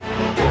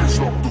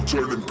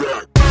turning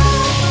back.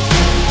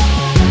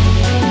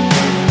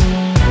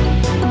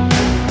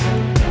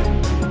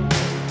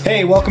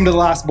 Hey, welcome to the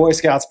Last Boy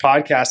Scouts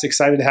podcast.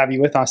 Excited to have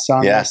you with us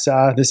on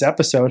this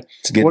episode.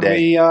 It's a good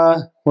day.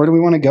 Where do we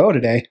want to go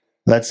today?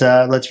 Let's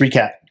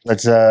recap.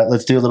 Let's do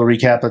a little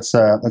recap.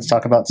 Let's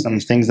talk about some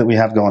things that we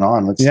have going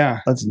on.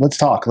 Let's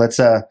talk.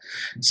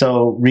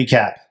 So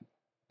recap.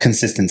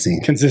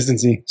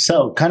 Consistency.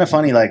 So kind of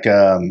funny, like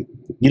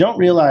you don't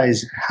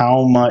realize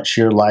how much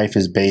your life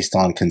is based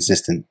on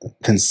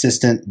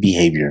consistent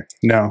behavior.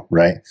 No.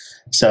 Right?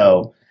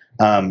 So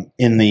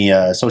in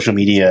the social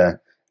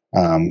media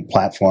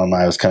platform,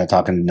 I was kind of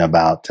talking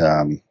about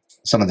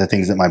some of the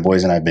things that my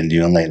boys and I have been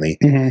doing lately.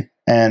 Mm-hmm.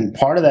 And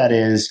part of that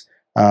is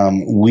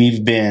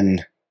we've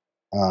been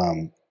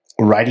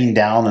writing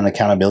down an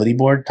accountability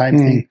board type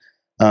thing.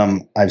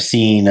 I've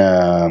seen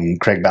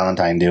Craig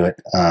Valentine do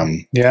it.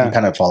 I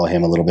kind of follow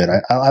him a little bit.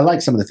 I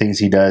like some of the things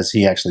he does.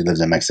 He actually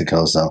lives in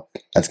Mexico, so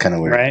that's kind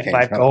of where right.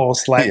 Life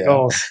goals.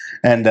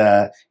 And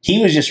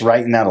he was just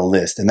writing out a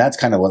list, and that's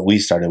kind of what we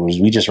started. Was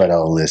we just write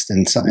out a list,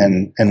 and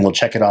we'll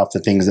check it off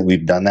the things that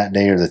we've done that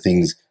day, or the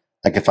things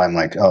like if I'm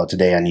like, oh,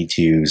 today I need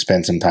to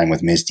spend some time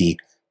with Misty,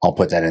 I'll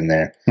put that in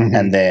there,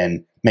 and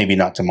then maybe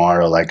not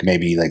tomorrow. Like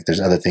maybe like there's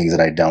other things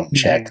that I don't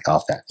check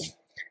off that thing,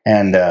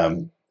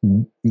 and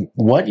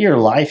what your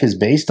life is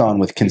based on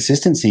with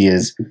consistency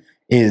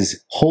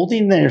is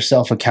holding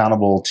yourself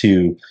accountable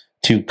to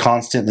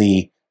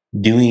constantly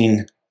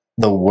doing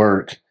the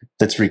work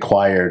that's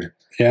required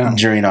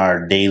during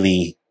our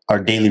daily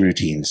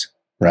routines,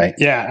 right?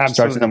 Yeah, absolutely.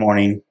 Starts in the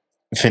morning,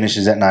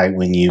 finishes at night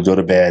when you go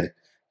to bed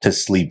to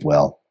sleep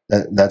well.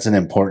 That's an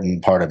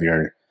important part of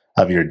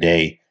your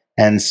day.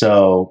 And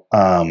so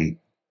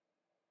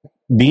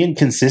being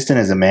consistent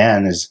as a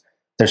man is,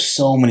 there's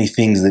so many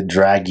things that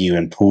drag you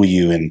and pull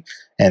you, and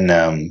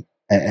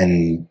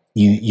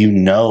you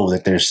know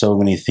that there's so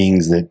many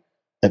things that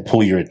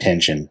pull your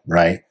attention,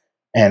 right?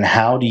 And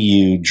how do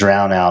you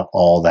drown out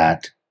all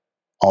that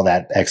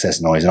excess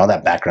noise and all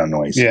that background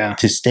noise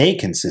to stay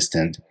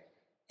consistent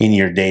in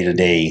your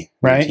day-to-day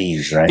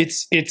routines, right?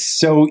 It's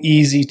so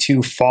easy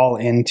to fall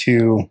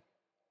into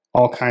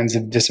all kinds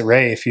of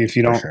disarray if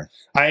you don't. Sure.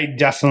 I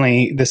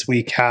definitely this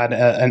week had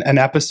an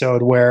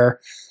episode where,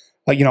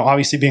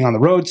 obviously being on the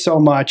road so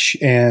much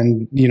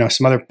and,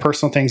 some other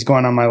personal things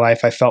going on in my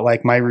life, I felt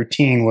like my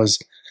routine was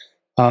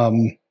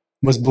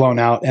blown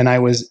out, and I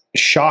was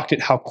shocked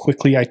at how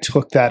quickly I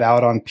took that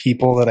out on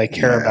people that I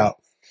care about.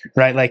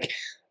 Right. Like,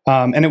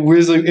 and it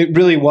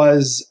really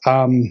was,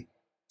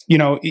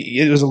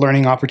 it was a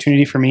learning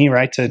opportunity for me,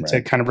 right.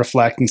 To kind of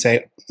reflect and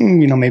say,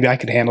 maybe I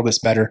could handle this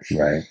better.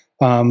 Right.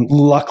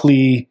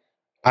 Luckily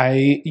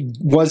I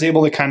was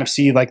able to kind of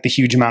see like the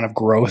huge amount of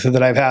growth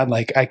that I've had.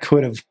 Like I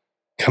could have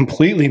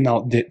completely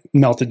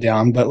melted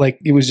down, but like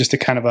it was just a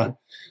kind of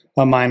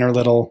a minor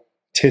little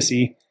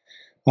tissy.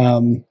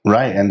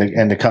 Right.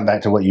 And to come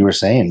back to what you were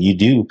saying,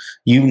 you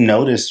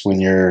notice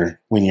when your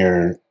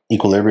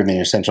equilibrium in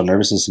your central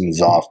nervous system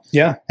is off.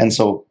 Yeah. And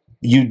so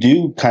you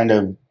do kind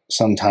of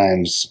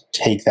sometimes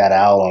take that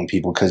out on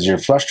people because you're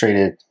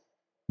frustrated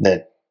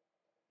that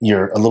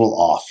you're a little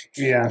off.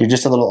 Yeah. You're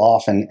just a little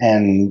off.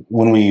 And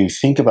when we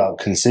think about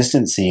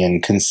consistency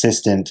and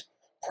consistent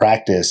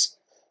practice,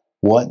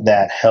 what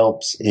that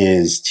helps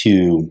is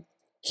to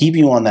keep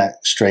you on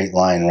that straight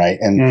line, right?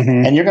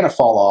 And you're going to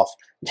fall off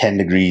 10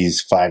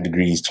 degrees, 5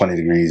 degrees, 20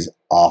 degrees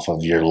off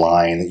of your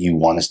line that you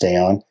want to stay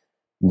on.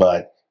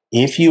 But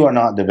if you are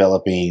not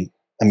developing,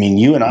 I mean,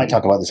 you and I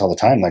talk about this all the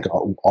time, like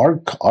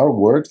our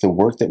work, the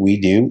work that we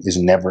do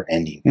is never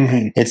ending.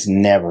 It's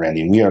never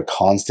ending. We are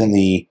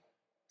constantly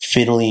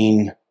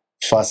fiddling,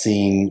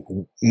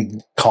 fussing,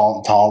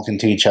 talking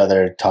to each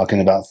other, talking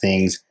about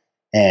things.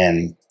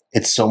 And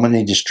it's so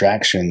many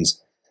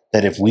distractions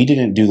that if we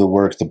didn't do the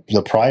work,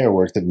 the prior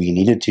work that we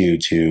needed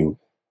to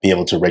be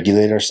able to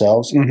regulate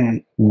ourselves,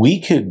 we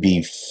could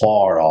be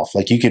far off.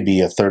 Like you could be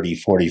a 30,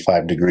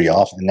 45 degree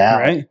off. And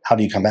now how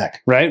do you come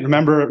back? Right.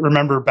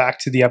 Remember back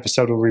to the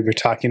episode where we were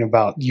talking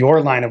about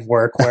your line of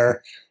work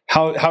where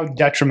how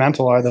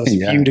detrimental are those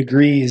few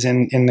degrees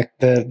in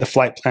the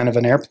flight plan of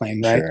an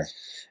airplane, right? Sure.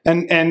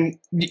 And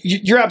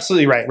you're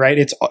absolutely right, right?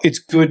 It's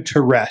good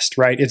to rest,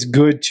 right? It's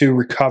good to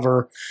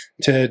recover,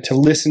 to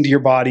listen to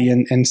your body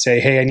and say,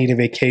 hey, I need a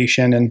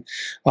vacation. And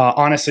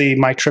honestly,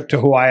 my trip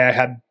to Hawaii, I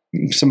had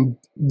some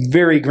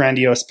very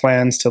grandiose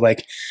plans to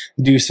like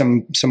do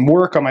some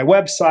work on my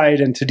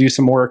website and to do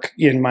some work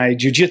in my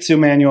Jiu-Jitsu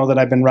manual that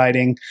I've been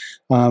writing,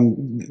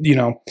 and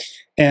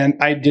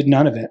I did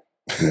none of it.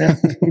 Yeah.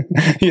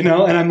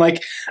 And I'm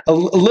like a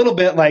little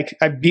bit like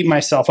I beat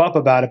myself up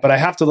about it, but I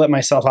have to let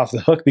myself off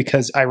the hook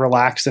because I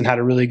relaxed and had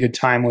a really good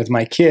time with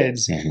my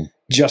kids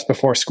just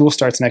before school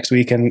starts next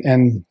week.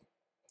 And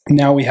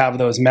now we have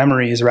those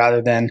memories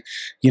rather than,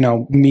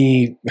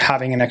 me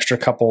having an extra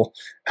couple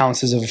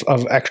ounces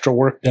of extra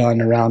work done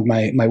around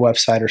my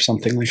website or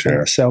something like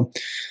that. So,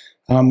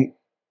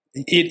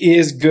 it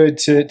is good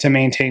to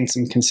maintain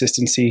some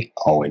consistency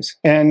always.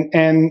 And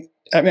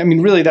I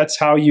mean, really, that's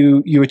how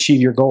you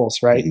achieve your goals,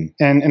 right?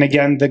 And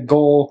again, the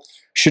goal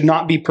should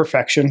not be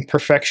perfection.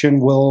 Perfection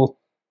will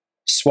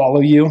swallow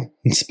you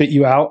and spit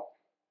you out.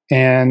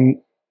 And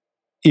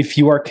if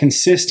you are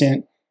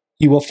consistent,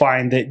 you will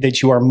find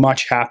that you are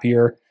much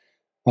happier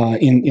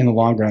in the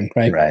long run,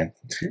 right? Right.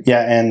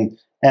 Yeah,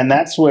 and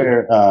that's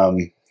where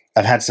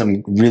I've had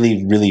some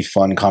really, really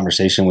fun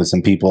conversation with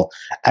some people.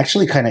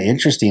 Actually, kind of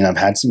interesting. I've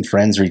had some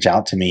friends reach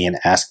out to me and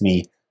ask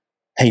me,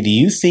 "Hey, do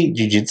you think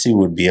jiu-jitsu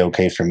would be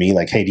okay for me?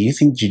 Like, hey, do you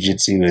think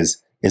jiu-jitsu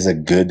is a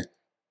good?"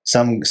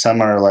 Some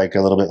are like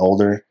a little bit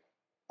older.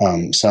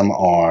 Some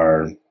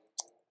are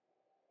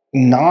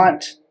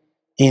not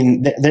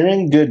in. They're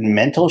in good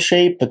mental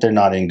shape, but they're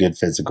not in good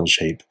physical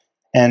shape.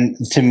 And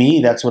to me,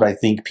 that's what I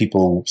think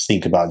people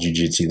think about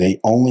jiu-jitsu. They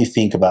only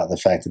think about the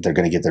fact that they're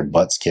going to get their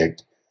butts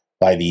kicked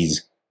by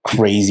these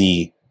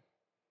crazy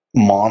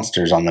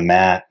monsters on the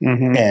mat,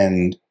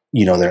 and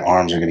their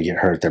arms are going to get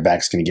hurt, their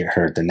back's going to get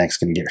hurt, their neck's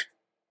going to get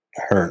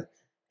hurt.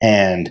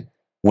 And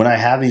when I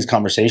have these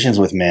conversations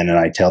with men and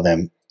I tell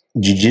them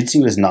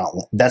jiu-jitsu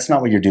that's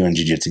not what you're doing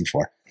jiu-jitsu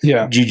for.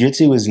 Yeah.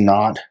 Jiu-jitsu is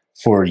not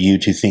for you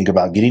to think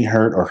about getting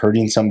hurt or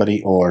hurting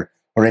somebody or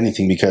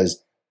anything,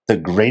 because the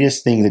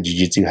greatest thing that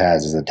jiu-jitsu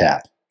has is a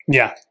tap.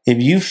 Yeah. If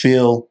you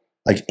feel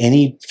like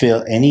any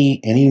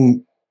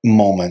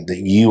moment that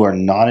you are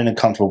not in a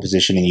comfortable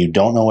position and you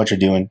don't know what you're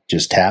doing,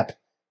 just tap.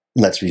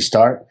 Let's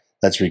restart.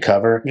 Let's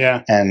recover.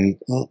 Yeah. And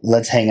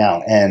let's hang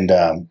out.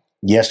 And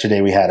yesterday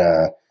we had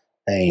a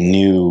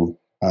new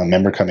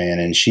member come in,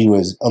 and she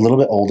was a little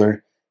bit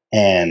older,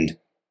 and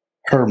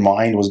her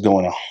mind was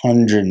going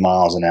 100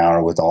 miles an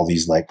hour with all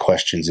these like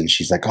questions. And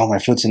she's like, "Oh, my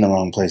foot's in the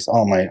wrong place.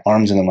 Oh, my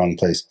arm's in the wrong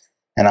place."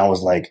 And I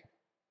was like,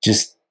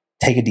 just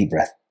take a deep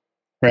breath.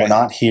 Right. We're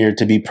not here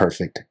to be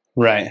perfect.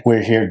 Right.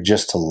 We're here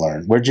just to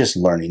learn. We're just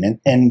learning.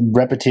 And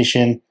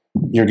repetition,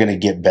 you're going to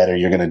get better.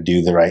 You're going to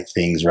do the right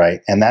things,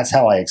 right? And that's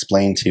how I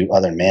explain to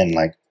other men,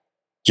 like,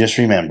 just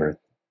remember,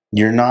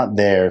 you're not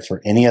there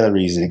for any other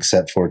reason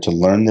except for to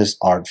learn this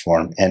art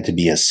form and to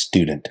be a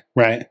student.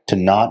 Right. To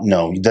not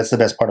know. That's the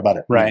best part about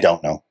it. Right. We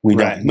don't know.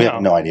 We have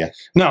no idea.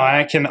 No,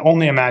 I can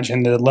only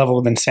imagine the level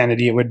of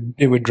insanity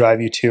it would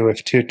drive you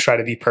to try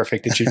to be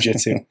perfect at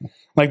jiu-jitsu.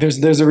 Like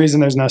there's a reason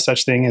there's no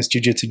such thing as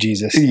jiu-jitsu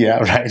Jesus. Yeah,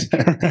 right.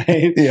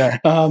 Right. Yeah.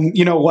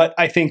 What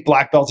I think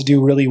black belts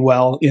do really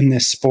well in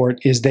this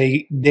sport is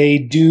they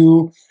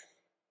do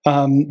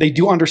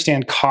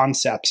understand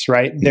concepts,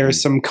 right? Mm-hmm.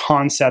 There's some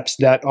concepts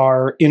that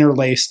are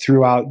interlaced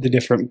throughout the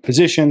different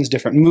positions,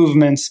 different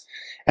movements,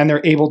 and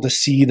they're able to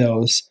see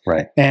those.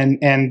 Right.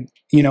 And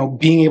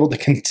being able to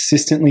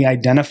consistently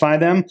identify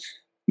them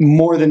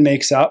more than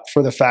makes up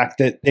for the fact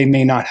that they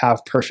may not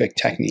have perfect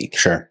technique.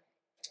 Sure.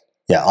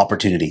 Yeah,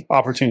 opportunity.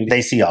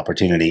 They see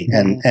opportunity.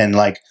 Mm-hmm. And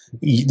like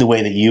the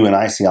way that you and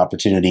I see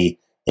opportunity,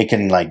 it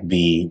can like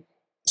be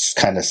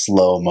kind of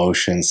slow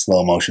motion.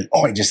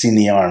 Oh, I just seen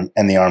the arm,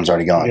 and the arm's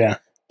already gone. Yeah.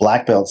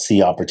 Black belts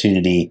see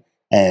opportunity,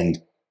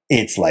 and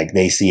it's like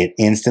they see it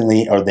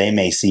instantly, or they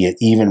may see it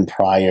even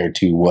prior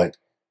to you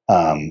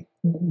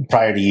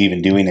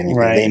even doing anything.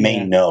 Right, they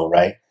may know,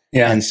 right?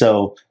 Yeah. And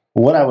so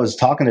what I was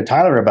talking to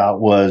Tyler about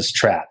was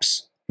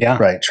traps. Yeah.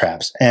 Right,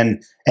 traps.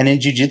 And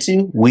in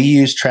jiu-jitsu, we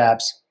use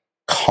traps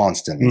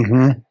constantly.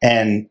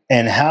 Mm-hmm.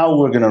 And how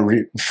we're going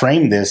to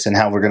frame this and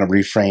how we're going to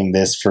reframe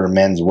this for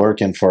men's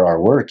work and for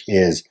our work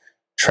is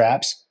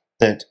traps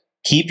that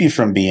keep you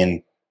from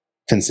being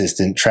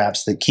consistent,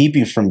 traps that keep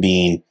you from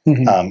being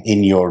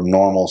in your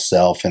normal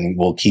self and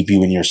will keep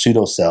you in your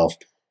pseudo self,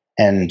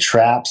 and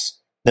traps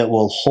that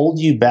will hold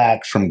you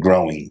back from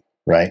growing,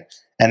 right?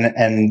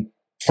 And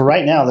for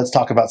right now, let's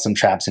talk about some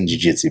traps in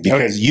jiu-jitsu,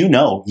 because you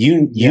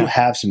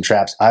have some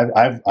traps.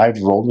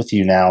 I've rolled with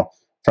you now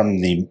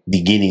from the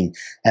beginning,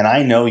 and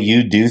I know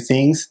you do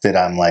things that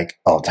I'm like,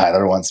 oh,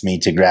 Tyler wants me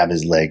to grab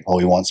his leg. Oh,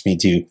 he wants me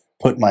to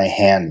put my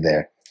hand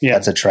there. Yeah.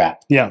 That's a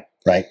trap. Yeah.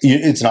 Right.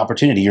 It's an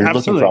opportunity. You're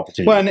Absolutely. looking for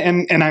opportunity. Well,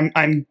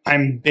 and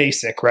I'm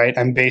basic, right?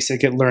 I'm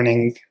basic at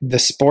learning the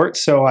sport.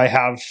 So I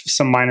have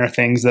some minor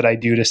things that I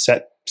do to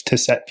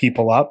set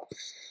people up.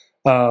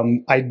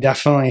 I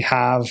definitely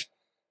have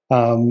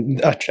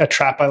a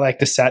trap I like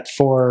to set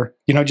for,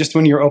 just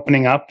when you're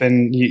opening up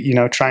and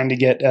trying to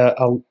get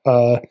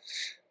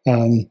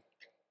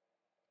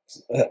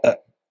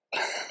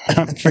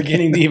I'm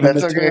forgetting even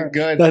that's the term.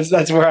 Good.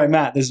 That's where I'm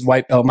at. This is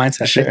white belt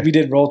mindset. Sure. We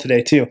did roll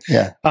today too.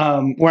 Yeah.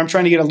 Where I'm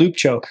trying to get a loop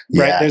choke.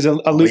 Right. Yeah. There's a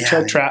loop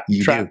choke trap.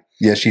 Do.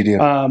 Yes, you do.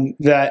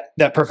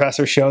 That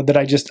professor showed that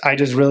I just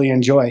really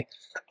enjoy.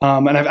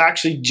 And I've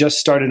actually just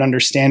started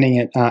understanding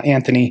it.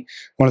 Anthony,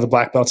 one of the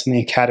black belts in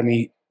the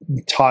academy,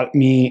 taught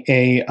me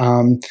an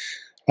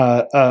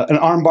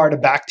armbar to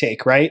back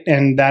take, right?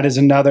 And that is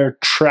another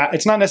trap.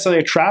 It's not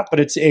necessarily a trap, but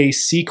it's a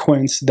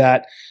sequence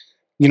that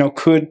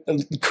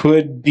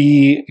could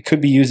be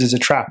used as a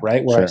trap,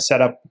 right? Where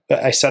sure.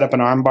 I set up an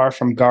armbar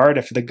from guard.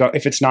 If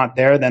it's not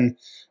there, then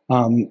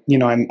I'm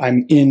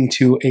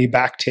into a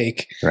back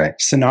take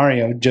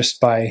scenario just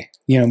by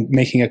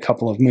making a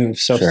couple of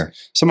moves. So sure.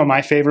 Some of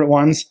my favorite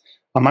ones.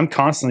 I'm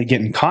constantly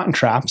getting caught in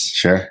traps.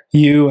 Sure.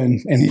 You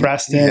and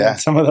Preston, and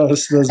some of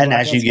those. And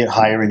as you get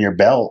higher in your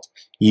belt,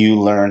 you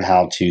learn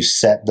how to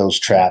set those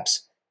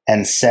traps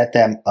and set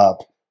them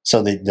up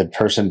so that the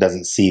person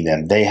doesn't see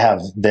them. They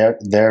have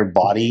their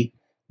body,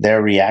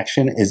 their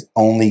reaction is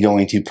only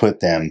going to put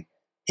them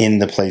in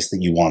the place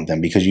that you want them,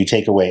 because you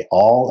take away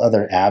all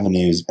other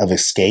avenues of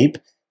escape.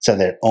 So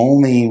their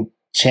only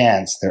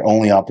chance, their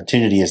only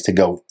opportunity is to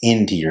go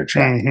into your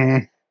trap.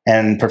 Mm-hmm.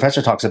 And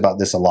Professor talks about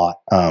this a lot.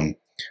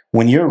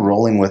 When you're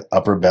rolling with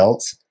upper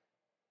belts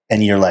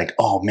and you're like,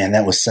 oh man,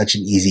 that was such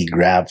an easy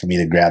grab for me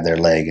to grab their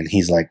leg. And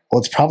he's like, well,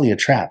 it's probably a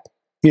trap.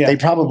 Yeah. They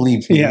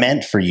probably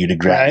meant for you to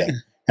grab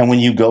them. And when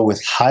you go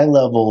with high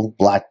level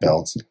black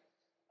belts,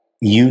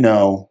 you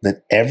know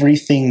that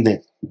everything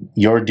that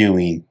you're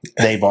doing,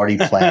 they've already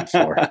planned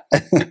for.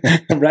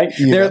 Right?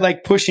 Yeah. They're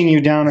like pushing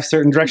you down a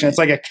certain direction. It's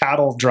like a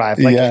cattle drive,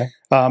 like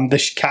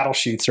the cattle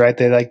chutes, right?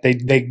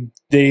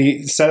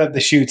 They set up the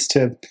chutes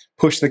to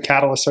push the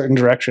cattle a certain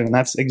direction, and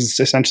that's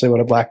essentially what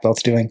a black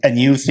belt's doing. And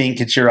you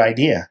think it's your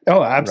idea.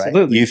 Oh,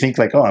 absolutely. Right? You think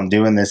like, oh, I'm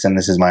doing this and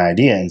this is my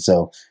idea. And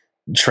so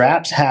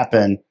traps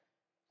happen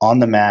on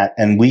the mat,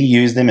 and we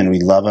use them and we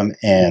love them.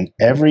 And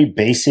every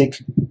basic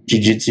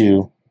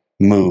jiu-jitsu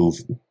move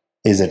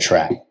is a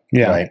trap.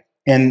 Yeah. Right.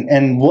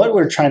 And what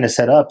we're trying to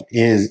set up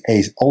is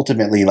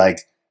ultimately like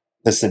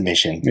the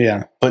submission.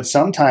 Yeah. But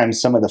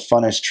sometimes some of the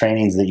funnest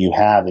trainings that you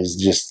have is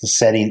just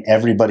setting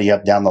everybody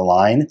up down the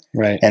line,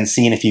 right, and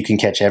seeing if you can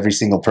catch every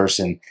single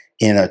person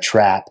in a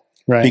trap,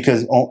 right,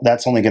 because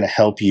that's only going to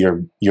help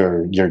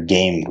your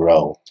game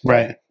grow.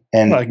 Right.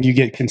 And like you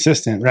get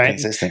consistent, right?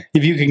 Consistent.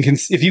 If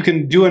you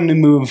can do a new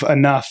move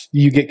enough,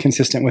 you get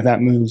consistent with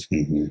that move.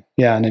 Mm-hmm.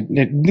 Yeah, and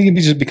it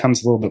just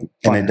becomes a little bit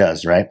funner. And it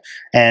does, right?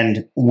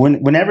 And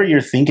whenever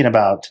you're thinking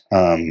about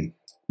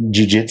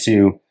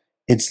jiu-jitsu,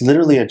 it's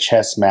literally a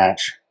chess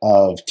match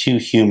of two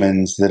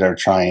humans that are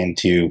trying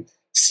to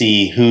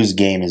see whose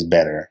game is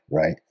better,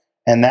 right?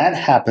 And that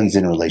happens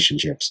in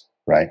relationships,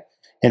 right?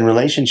 In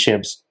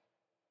relationships,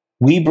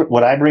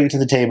 what I bring to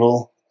the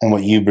table and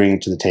what you bring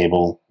to the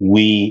table,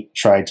 we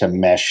try to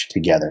mesh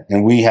together.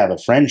 And we have a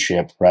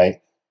friendship,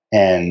 right?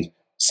 And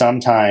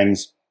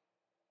sometimes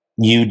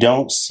you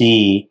don't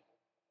see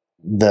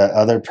the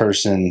other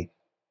person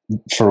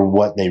for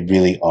what they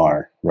really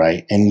are,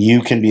 right? And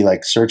you can be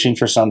like searching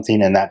for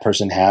something and that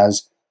person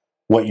has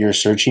what you're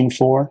searching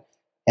for.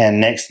 And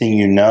next thing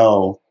you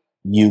know,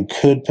 you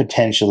could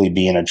potentially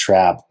be in a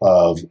trap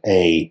of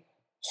a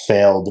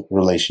failed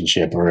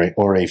relationship or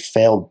a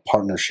failed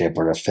partnership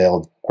or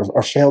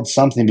failed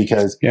something,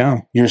 because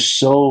you're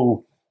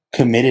so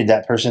committed.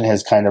 That person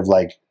has kind of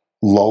like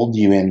lulled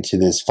you into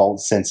this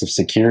false sense of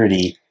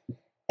security.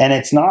 And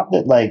it's not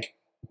that like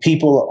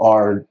people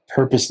are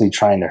purposely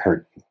trying to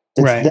hurt you.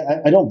 Right.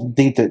 I don't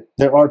think that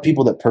there are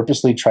people that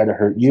purposely try to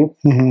hurt you,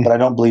 mm-hmm, but I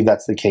don't believe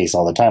that's the case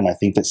all the time. I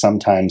think that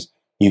sometimes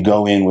you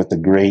go in with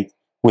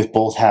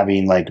both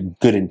having like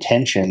good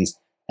intentions,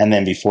 and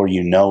then before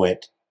you know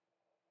it,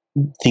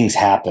 things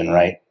happen,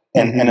 right?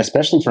 And and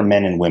especially for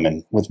men and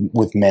women,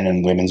 with men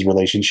and women's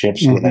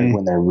relationships, mm-hmm,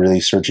 when they're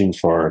really searching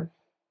for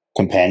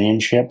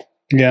companionship,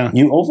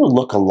 you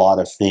overlook a lot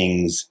of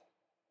things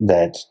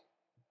that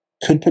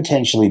could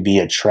potentially be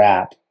a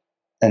trap.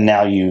 And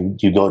now you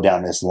go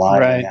down this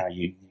line, right, and now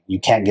you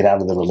can't get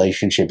out of the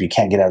relationship, you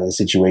can't get out of the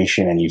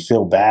situation, and you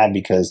feel bad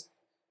because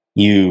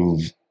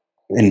you've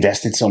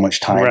invested so much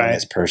time in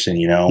this person,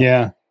 you know?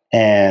 Yeah.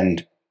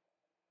 And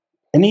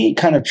any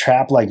kind of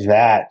trap like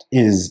that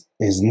is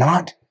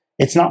not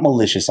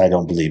malicious. I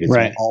don't believe it's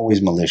not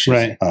always malicious.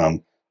 Right.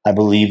 I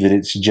believe that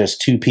it's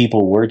just two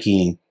people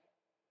working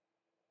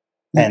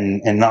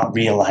and not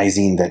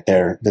realizing that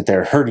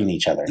they're hurting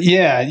each other.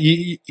 Yeah.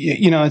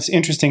 You know, it's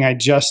interesting. I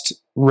just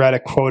read a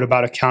quote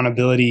about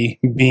accountability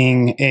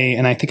being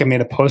and I think I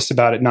made a post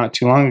about it not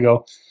too long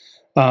ago.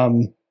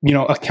 You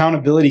know,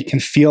 accountability can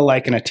feel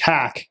like an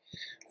attack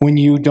when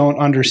you don't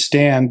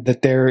understand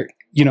that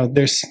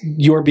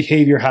your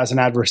behavior has an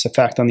adverse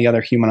effect on the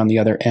other human on the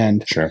other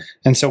end. Sure.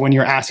 And so when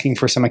you're asking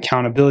for some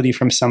accountability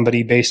from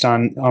somebody based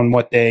on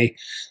what they,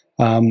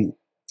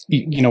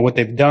 what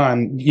they've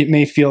done, it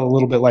may feel a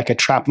little bit like a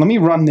trap. Let me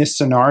run this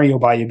scenario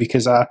by you,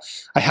 because I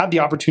had the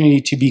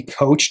opportunity to be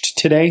coached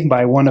today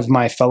by one of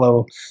my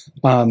fellow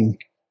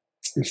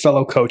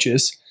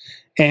coaches.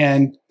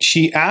 And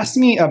she asked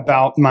me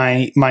about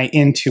my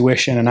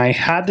intuition, and I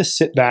had to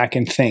sit back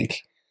and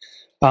think.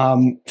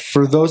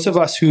 For those of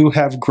us who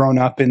have grown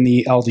up in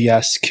the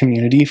LDS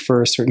community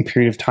for a certain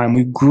period of time,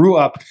 we grew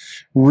up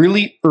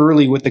really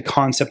early with the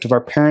concept of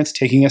our parents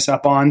taking us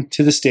up on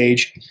to the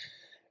stage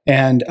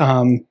and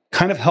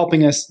kind of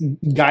helping us,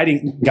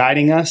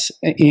 guiding us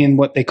in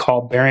what they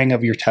call bearing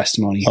of your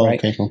testimony, right?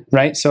 Okay, cool.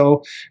 Right.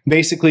 So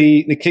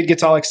basically, the kid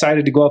gets all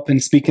excited to go up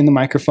and speak in the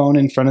microphone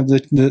in front of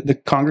the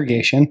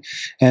congregation,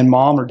 and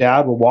mom or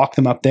dad will walk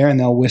them up there and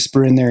they'll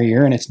whisper in their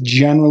ear, and it's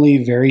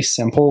generally very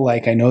simple.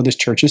 Like, I know this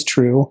church is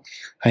true.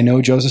 I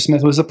know Joseph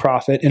Smith was a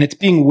prophet, and it's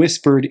being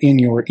whispered in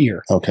your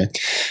ear. Okay.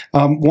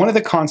 One of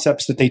the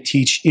concepts that they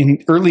teach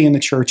early in the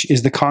church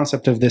is the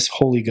concept of this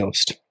Holy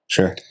Ghost.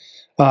 Sure.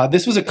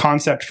 This was a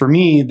concept for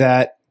me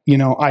that,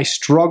 I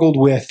struggled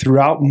with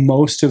throughout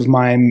most of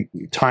my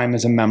time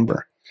as a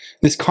member.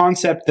 this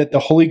concept that the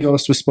Holy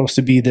Ghost was supposed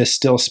to be this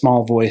still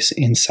small voice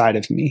inside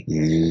of me.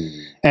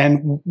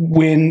 And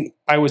when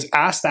I was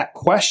asked that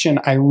question,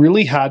 I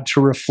really had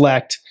to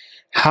reflect,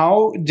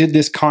 how did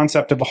this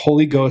concept of a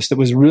Holy Ghost that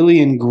was really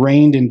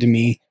ingrained into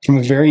me from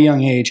a very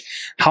young age,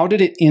 how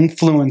did it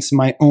influence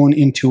my own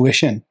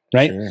intuition,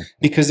 right? Sure.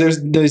 Because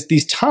there's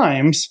these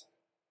times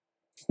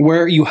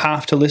where you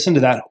have to listen to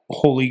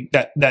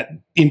that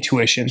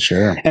intuition.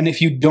 Sure. And if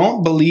you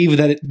don't believe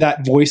that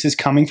that voice is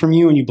coming from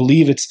you, and you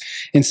believe it's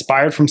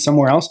inspired from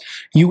somewhere else,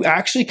 you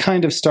actually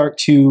kind of start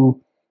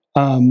to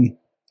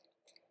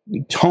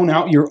tone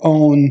out your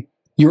own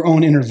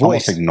inner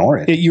voice. Almost ignore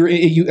it. You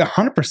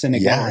 100%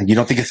 ignore it. You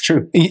don't think it's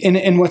true.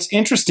 And what's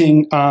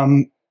interesting,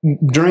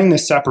 during the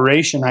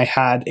separation, I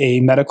had a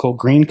medical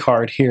green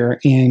card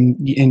here in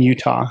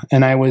Utah,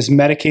 and I was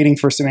medicating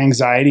for some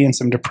anxiety and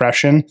some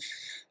depression.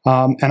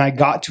 And I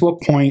got to a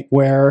point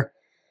where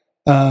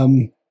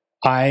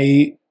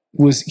I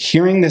was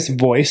hearing this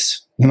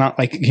voice, not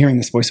like hearing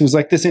this voice. It was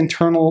like this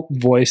internal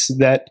voice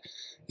that,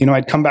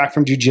 I'd come back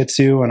from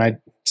jiu-jitsu and I'd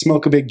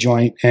smoke a big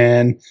joint,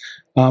 and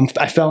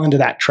I fell into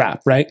that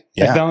trap, right?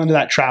 Yeah. I fell into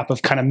that trap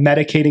of kind of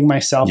medicating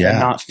myself and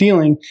not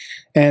feeling.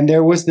 And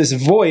there was this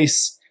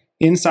voice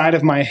inside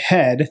of my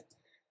head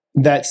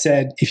that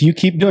said, if you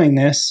keep doing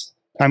this,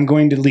 I'm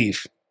going to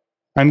leave.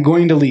 I'm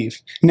going to leave.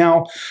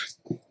 Now,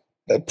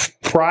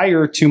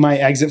 prior to my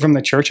exit from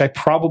the church, I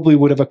probably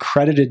would have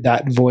accredited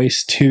that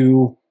voice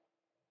to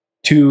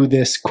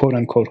this quote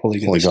unquote Holy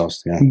Ghost. Holy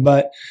Ghost, yeah.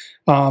 But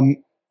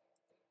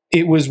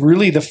it was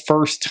really the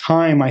first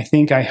time I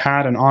think I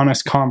had an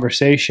honest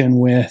conversation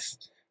with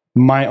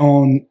my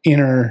own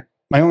inner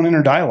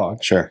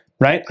dialogue. Sure.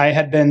 Right? I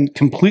had been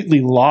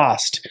completely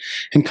lost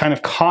and kind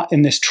of caught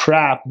in this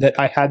trap that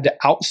I had to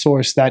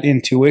outsource that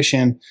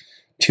intuition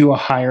to a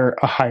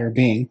higher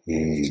being.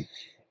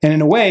 And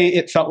in a way,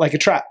 it felt like a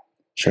trap.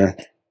 Sure.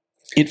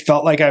 It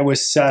felt like I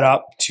was set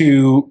up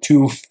to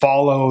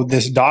follow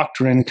this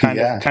doctrine kind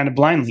of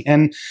blindly.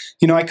 And,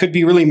 I could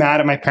be really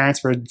mad at my parents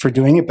for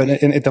doing it, but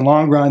at the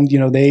long run,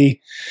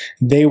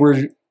 they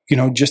were,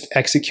 just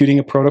executing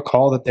a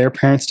protocol that their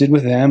parents did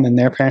with them and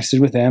their parents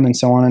did with them, and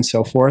so on and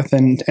so forth.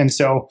 And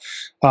so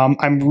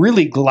I'm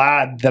really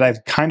glad that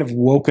I've kind of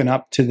woken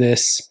up to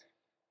this,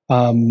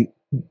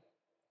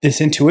 this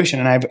intuition.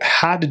 And I've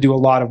had to do a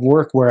lot of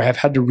work where I've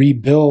had to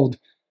rebuild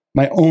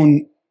my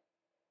own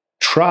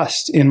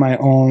trust in my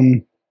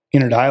own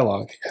inner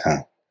dialogue.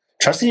 Yeah.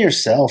 Trusting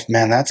yourself,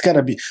 man, that's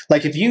gotta be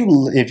like, if you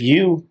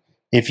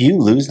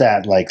lose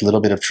that like little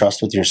bit of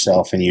trust with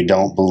yourself, and you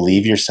don't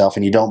believe yourself,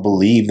 and you don't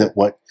believe that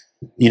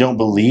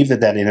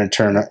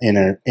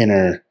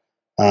inner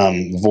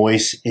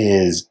voice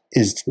is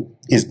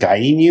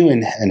guiding you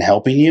and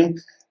helping you,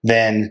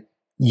 then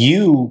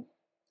you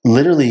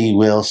literally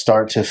will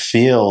start to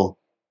feel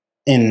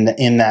in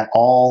that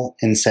all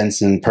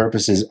intents and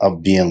purposes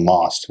of being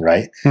lost,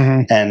 right?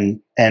 Mm-hmm.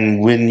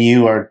 And when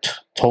you are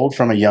told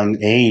from a young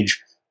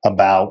age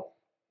about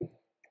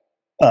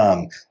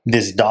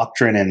this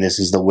doctrine, and this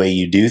is the way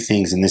you do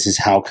things, and this is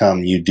how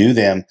come you do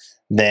them,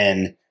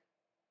 then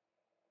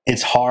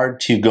it's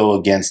hard to go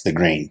against the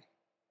grain.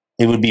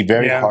 It would be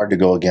very hard to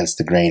go against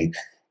the grain,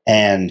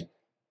 and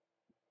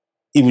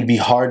it would be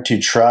hard to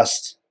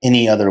trust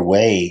any other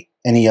way,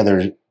 any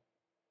other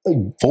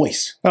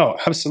voice. Oh,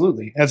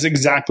 absolutely. That's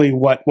exactly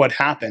what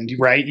happened,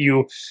 right?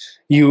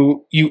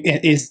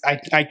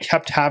 I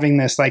kept having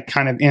this like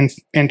kind of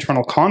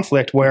internal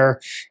conflict where,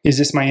 is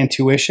this my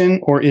intuition,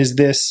 or is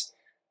this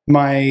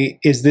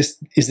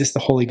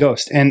the Holy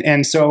Ghost?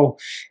 And so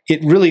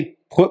it really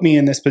put me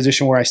in this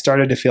position where I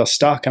started to feel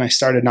stuck, and I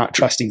started not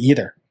trusting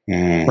either.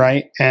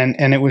 Right.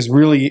 And it was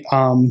really,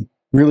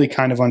 really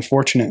kind of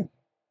unfortunate.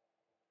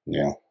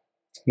 Yeah.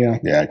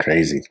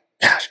 Crazy.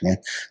 Gosh, man.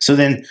 So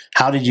then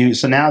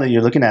so now that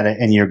you're looking at it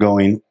and you're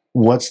going,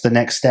 what's the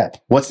next step?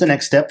 What's the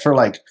next step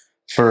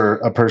for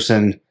a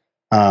person?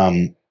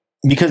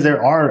 Because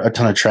there are a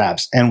ton of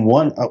traps. And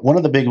one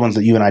of the big ones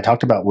that you and I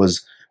talked about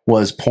was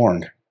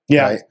porn.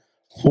 Yeah. Right?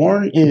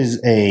 Porn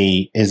is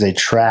a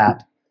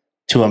trap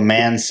to a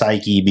man's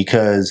psyche,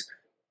 because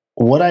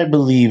what I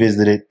believe is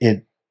that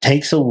it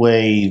takes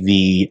away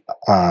the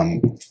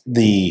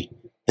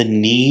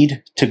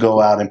need to go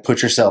out and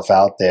put yourself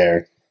out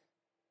there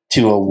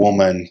to a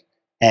woman,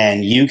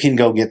 and you can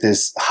go get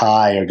this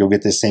high or go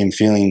get the same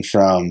feeling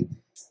from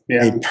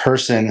a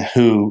person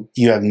who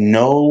you have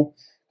no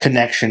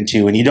connection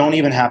to, and you don't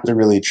even have to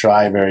really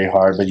try very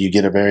hard, but you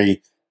get a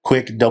very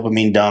quick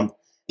dopamine dump.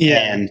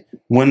 Yeah. And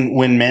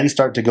when men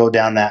start to go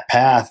down that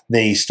path,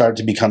 they start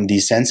to become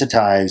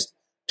desensitized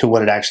to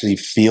what it actually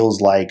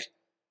feels like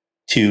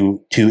to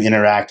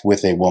interact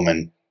with a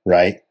woman,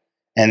 right?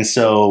 And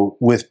so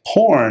with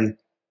porn,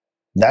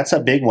 that's a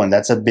big one.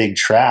 That's a big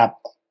trap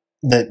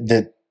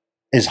that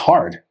is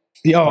hard.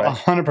 Oh,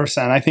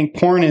 100%. I think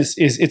porn is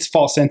it's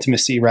false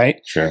intimacy,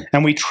 right? Sure.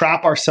 And we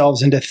trap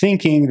ourselves into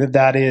thinking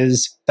that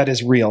is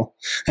real.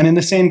 And then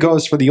the same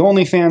goes for the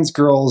OnlyFans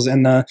girls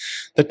and the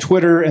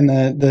Twitter and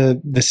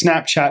the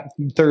Snapchat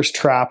thirst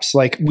traps.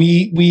 Like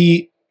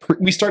we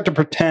start to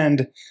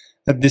pretend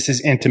that this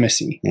is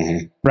intimacy,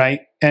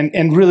 right?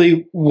 And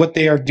really what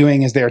they are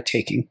doing is they're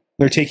taking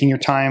your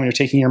time, they're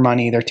taking your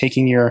money, they're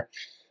taking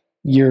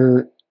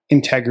your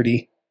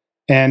integrity,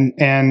 and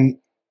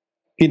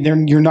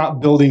you're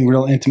not building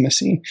real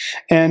intimacy.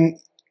 And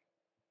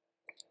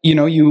you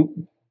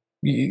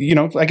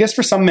know, I guess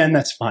for some men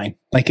that's fine.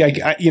 Like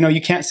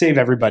you can't save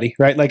everybody,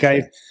 right? Like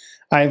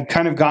I've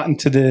kind of gotten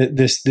to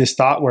this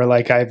thought where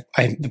like I'm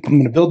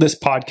going to build this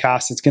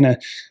podcast. It's going to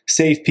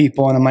save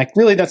people. And I'm like,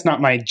 really, that's not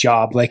my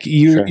job. Like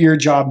your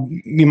job,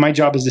 my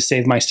job is to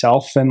save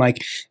myself. And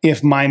like,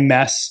 if my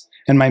mess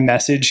and my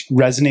message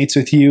resonates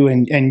with you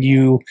and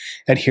you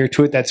adhere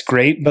to it, that's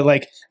great. But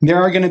like, there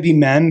are going to be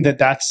men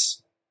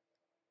that's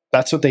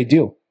what they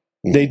do.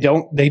 They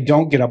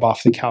don't get up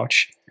off the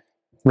couch.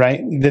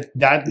 Right.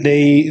 That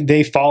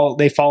they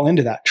fall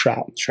into that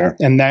trap. Sure.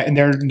 And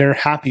they're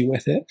happy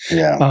with it.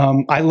 Yeah.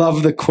 I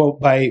love the quote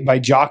by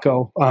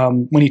Jocko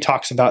when he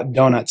talks about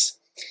donuts.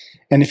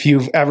 And if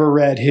you've ever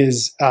read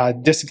his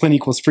Discipline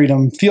Equals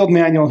Freedom field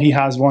manual, he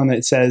has one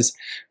that says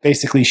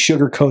basically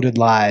sugar-coated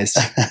lies.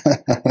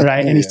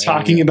 Right. And he's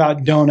talking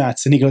about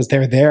donuts, and he goes,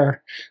 they're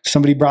there.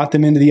 Somebody brought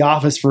them into the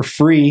office for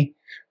free.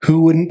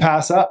 Who wouldn't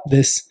pass up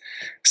this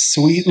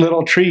sweet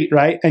little treat,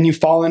 right? And you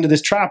fall into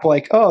this trap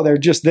like, oh, they're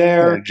just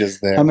there. I'm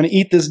going to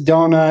eat this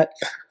donut.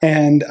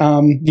 And,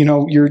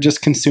 you're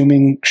just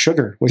consuming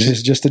sugar, which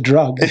is just a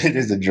drug. It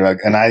is a drug.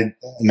 And I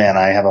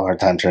have a hard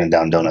time turning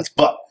down donuts.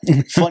 But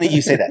funny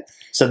you say that.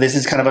 So this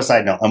is kind of a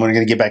side note. I'm going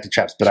to get back to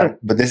traps, but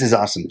this is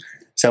awesome.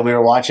 So we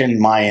were watching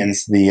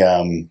Mayans,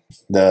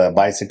 the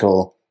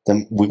bicycle.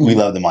 We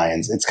love the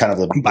Mayans. It's kind of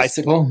the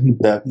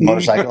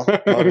motorcycle.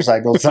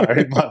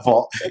 Sorry, my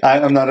fault.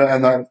 I'm not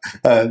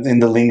in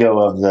the lingo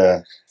of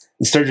the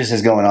Sturgis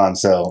is going on.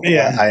 So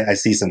I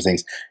see some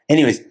things.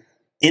 Anyways,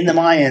 in the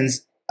Mayans,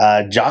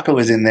 Jocko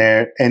is in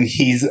there, and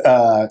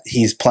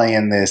he's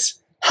playing this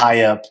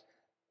high up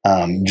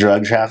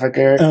drug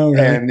trafficker,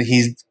 and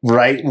he's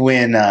right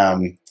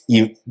when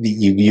you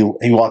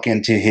walk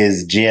into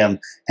his gym,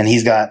 and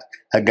he's got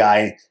a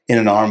guy in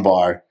an arm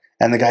bar.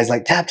 And the guy's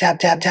like, tap, tap,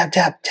 tap, tap,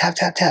 tap, tap,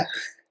 tap, tap.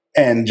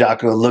 And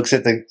Jocko looks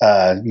at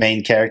the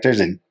main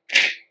characters and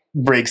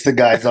breaks the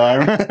guy's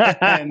arm.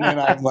 And then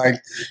I'm like,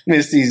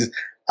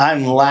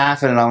 I'm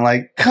laughing, and I'm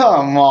like,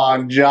 come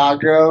on,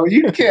 Jocko.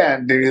 You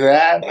can't do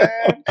that,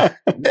 man.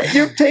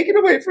 You're taking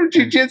away from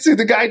jiu-jitsu.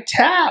 The guy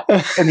tapped.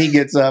 And he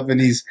gets up,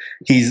 and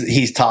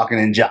he's talking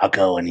in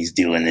Jocko, and he's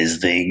doing his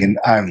thing. And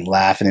I'm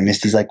laughing, and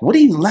Misty's like, what are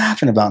you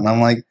laughing about? And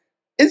I'm like,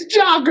 it's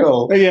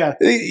Jocko. Yeah.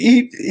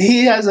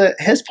 He has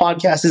his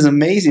podcast is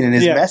amazing, and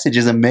his message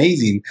is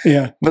amazing.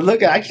 Yeah. But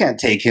look, I can't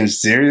take him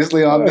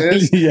seriously on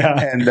this. Yeah.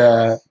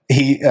 And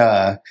he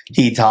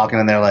talking,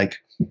 and they're like,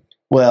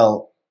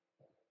 well,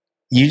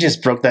 you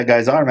just broke that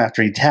guy's arm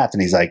after he tapped.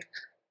 And he's like,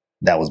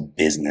 that was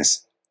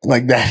business.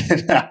 Like that.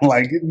 And I'm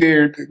like,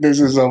 dude,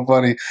 this is so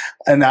funny.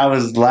 And I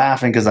was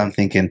laughing because I'm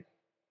thinking,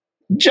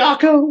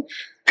 Jocko,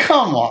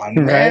 come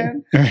on,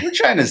 man. We're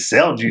trying to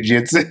sell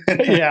jiu-jitsu.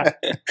 Yeah.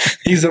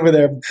 He's over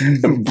there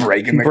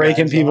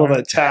breaking people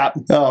that tap.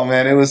 Oh,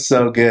 man, it was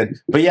so good.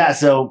 But yeah,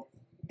 so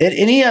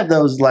any of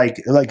those, like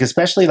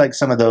especially like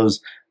some of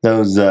those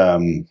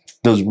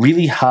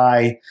really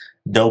high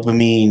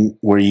dopamine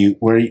where you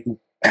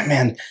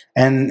man,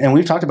 and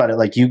we've talked about it,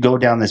 like you go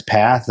down this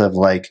path of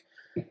like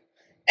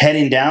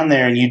heading down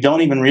there, and you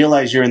don't even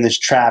realize you're in this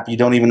trap. You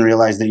don't even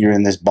realize that you're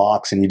in this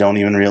box, and you don't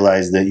even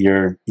realize that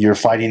you're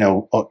fighting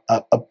a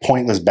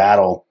pointless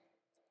battle,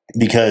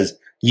 because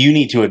you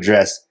need to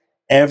address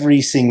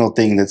every single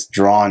thing that's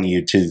drawn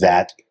you to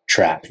that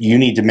trap. You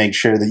need to make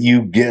sure that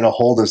you get a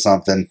hold of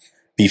something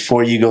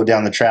before you go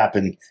down the trap,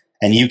 and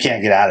you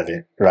can't get out of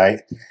it, right?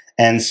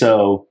 And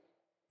so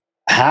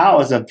how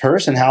as a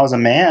person, how as a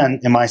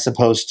man am I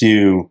supposed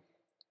to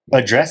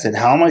address it?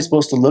 How am I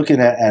supposed to look at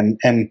it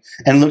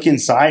and look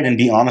inside and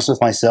be honest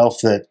with myself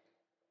that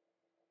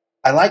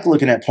I like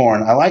looking at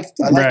porn. I like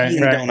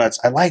eating donuts.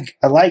 I like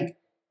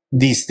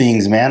these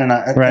things, man. And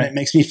it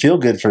makes me feel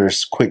good for a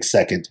quick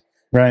second.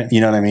 Right.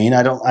 You know what I mean?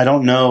 I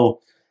don't know.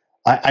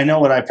 I know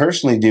what I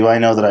personally do. I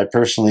know that I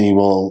personally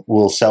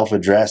will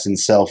self-address and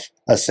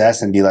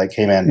self-assess and be like,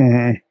 hey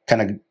man,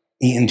 kind of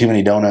eating too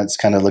many donuts,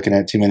 kind of looking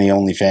at too many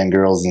OnlyFans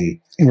girls, and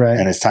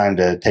it's time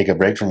to take a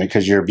break from it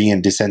because you're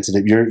being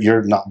desensitive.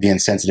 You're not being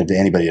sensitive to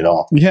anybody at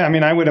all. Yeah, I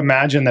mean, I would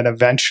imagine that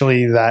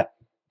eventually that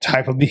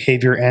type of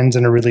behavior ends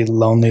in a really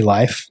lonely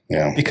life.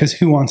 Yeah, because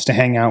who wants to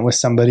hang out with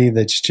somebody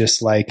that's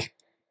just like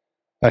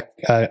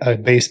a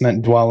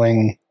basement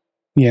dwelling,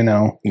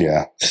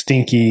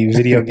 stinky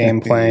video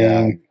game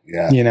playing,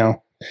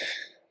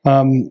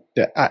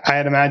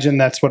 I'd imagine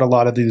that's what a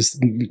lot of these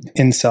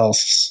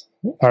incels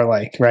are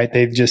like, right?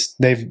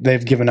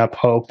 They've given up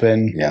hope,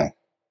 and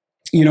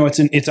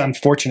it's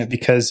unfortunate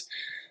because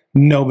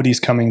nobody's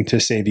coming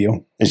to save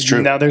you. It's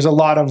true. Now there's a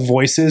lot of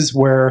voices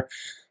where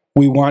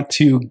we want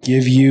to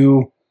give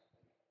you,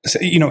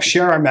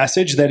 share our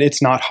message that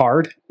it's not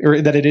hard,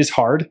 or that it is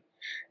hard,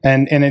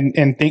 and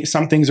think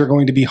some things are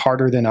going to be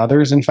harder than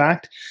others, in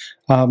fact.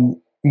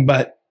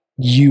 But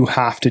you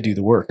have to do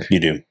the work. You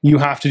do. You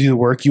have to do the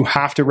work. You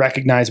have to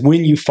recognize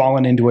when you've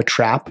fallen into a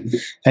trap,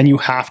 and you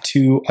have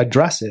to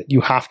address it.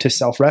 You have to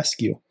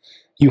self-rescue.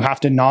 You have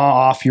to gnaw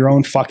off your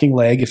own fucking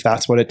leg if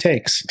that's what it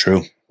takes.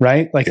 True.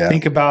 Right? Like,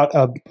 think about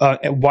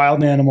a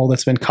wild animal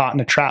that's been caught in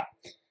a trap.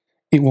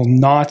 It will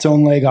gnaw its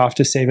own leg off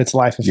to save its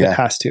life if it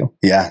has to.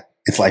 Yeah.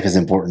 Its life is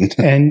important.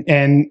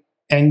 And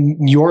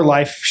your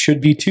life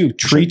should be too.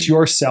 Treat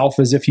yourself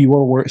as if you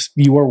are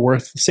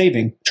worth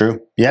saving.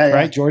 True. Yeah.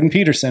 Right? Jordan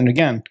Peterson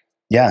again.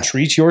 Yeah.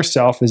 Treat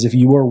yourself as if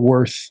you are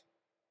worth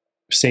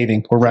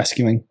saving or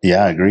rescuing.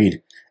 Yeah,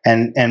 agreed.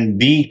 And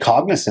be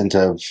cognizant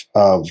of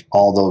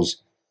all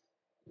those.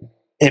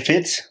 If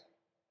it's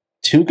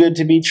too good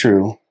to be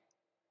true,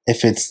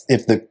 if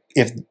the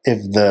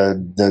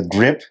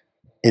grip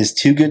is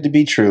too good to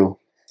be true,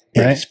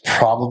 it's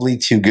probably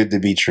too good to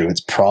be true.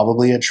 It's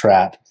probably a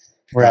trap.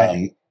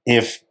 Right.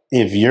 If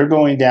you're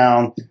going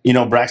down,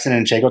 Braxton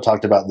and Chaco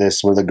talked about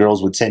this, where the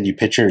girls would send you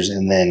pictures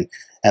and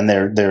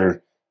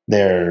they're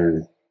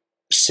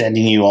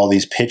sending you all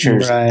these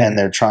pictures and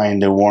they're trying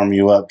to warm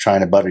you up,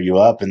 trying to butter you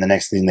up. And the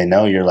next thing they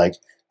know, you're like,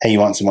 hey, you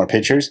want some more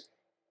pictures?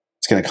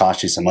 It's going to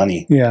cost you some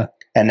money. Yeah.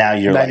 And now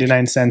you're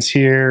 99 cents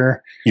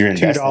here, you're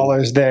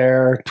 $2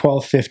 there,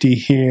 $12.50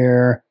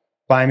 here,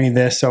 buy me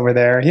this over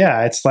there.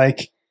 Yeah. It's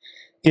like,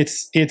 it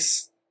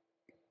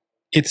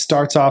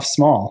starts off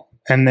small.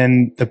 And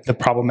then the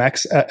problem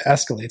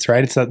escalates,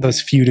 right? It's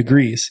those few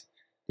degrees.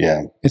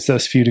 Yeah, it's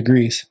those few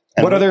degrees.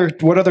 And what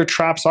other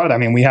traps are there? I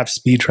mean, we have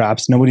speed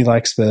traps. Nobody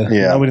likes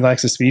the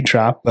speed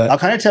trap. But I'll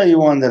kind of tell you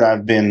one that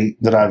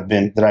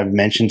I've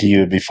mentioned to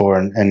you before,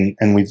 and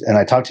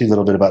I talked to you a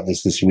little bit about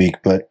this week.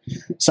 But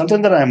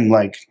something that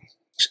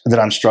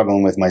I'm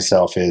struggling with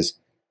myself is,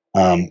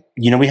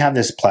 we have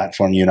this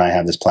platform. You and I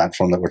have this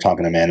platform that we're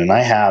talking to men, and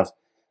I have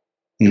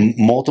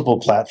multiple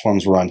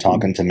platforms where I'm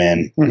talking to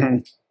men. Mm-hmm.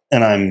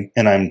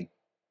 And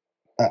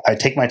I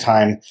take my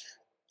time.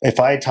 If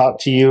I talk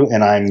to you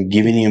and I'm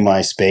giving you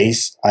my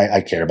space,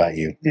 I care about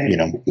you.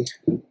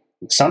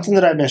 Something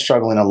that I've been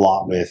struggling a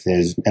lot with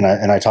is, and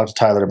I talked to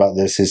Tyler about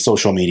this, is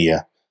social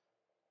media.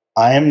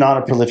 I am not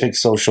a prolific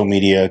social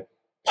media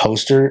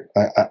poster.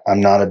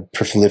 I'm not a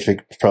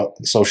prolific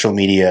social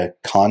media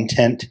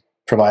content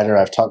provider.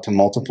 I've talked to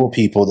multiple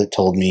people that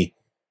told me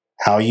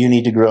how you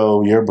need to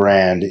grow your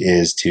brand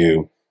is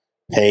to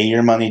pay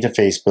your money to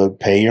Facebook,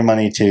 pay your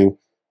money to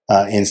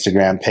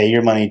Instagram, pay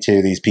your money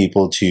to these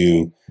people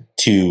to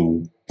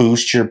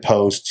boost your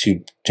post,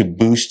 to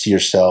boost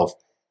yourself.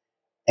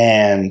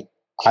 And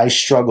I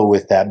struggle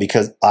with that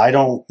because I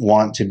don't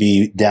want to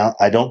be down.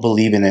 I don't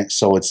believe in it.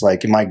 So it's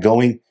like, am I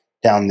going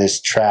down this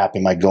trap?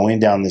 Am I going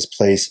down this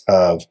place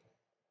of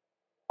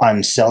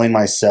I'm selling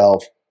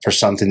myself for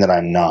something that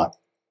I'm not?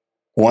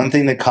 One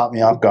thing that caught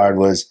me off guard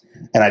was,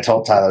 and I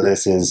told Tyler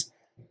this, is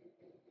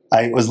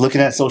I was looking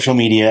at social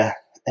media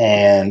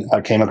and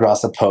I came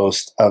across a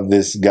post of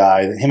this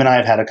guy. Him and I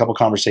have had a couple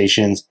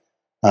conversations.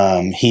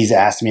 He's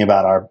asked me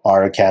about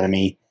our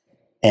academy,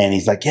 and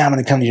he's like, yeah, I'm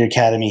going to come to your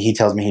academy. He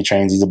tells me he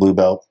trains. He's a blue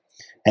belt.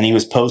 And he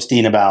was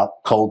posting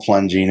about cold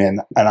plunging.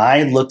 And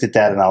I looked at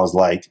that and I was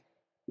like,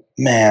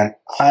 man,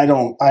 I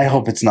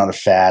hope it's not a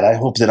fad. I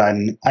hope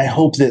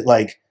that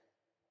like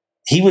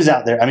he was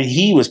out there. I mean,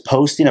 he was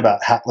posting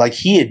about how, like,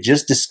 he had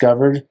just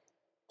discovered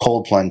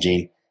cold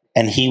plunging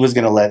and he was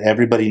going to let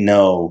everybody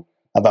know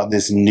about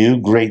this new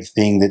great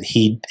thing that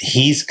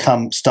he's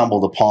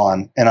stumbled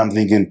upon. And I'm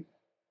thinking,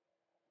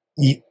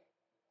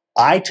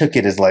 I took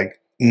it as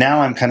like,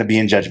 now I'm kind of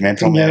being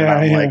judgmental, man. Yeah, and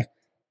I'm like,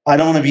 I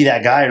don't want to be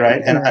that guy,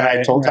 right? And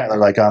I told Tyler,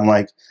 like, I'm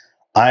like,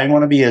 I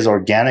want to be as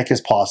organic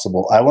as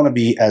possible. I want to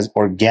be as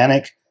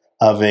organic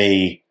of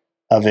a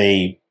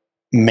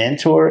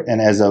mentor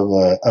and as of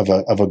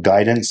a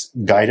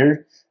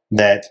guider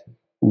that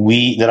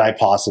I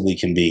possibly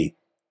can be.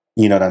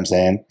 You know what I'm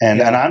saying?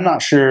 And I'm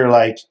not sure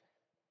like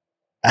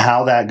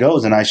how that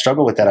goes. And I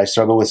struggle with that. I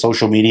struggle with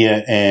social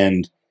media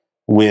and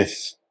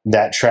with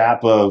that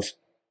trap of,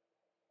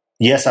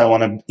 yes, I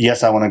want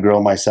to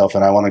grow myself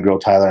and I want to grow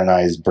Tyler and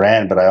I's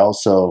brand, but I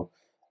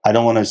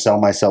don't want to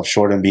sell myself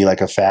short and be like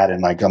a fad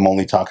and like I'm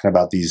only talking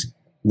about these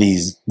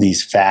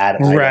fad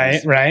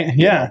items. Right.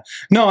 Yeah.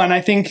 No, and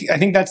I think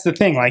that's the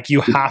thing. Like,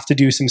 you have to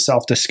do some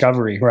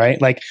self-discovery,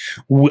 right? Like,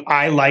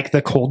 I like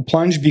the cold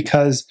plunge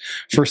because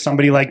for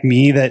somebody like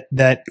me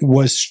that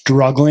was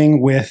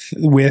struggling with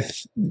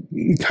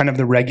kind of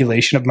the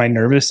regulation of my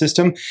nervous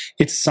system,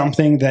 it's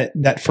something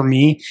that for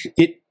me,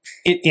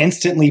 it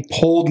instantly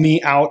pulled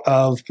me out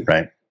of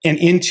and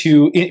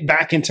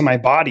back into my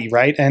body,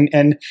 right?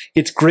 And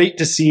it's great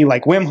to see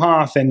like Wim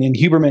Hof and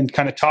Huberman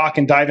kind of talk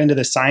and dive into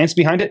the science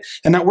behind it,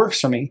 and that works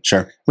for me.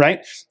 Sure.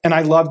 Right? And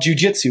I love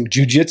Jiu-Jitsu.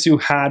 Jiu-Jitsu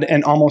had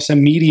an almost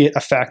immediate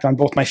effect on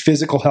both my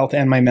physical health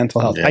and my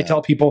mental health. Yeah. I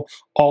tell people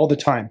all the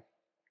time,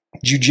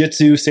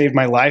 Jiu-Jitsu saved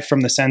my life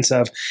from the sense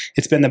of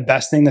it's been the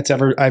best thing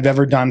I've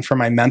ever done for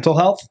my mental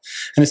health,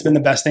 and it's been the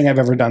best thing I've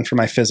ever done for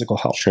my physical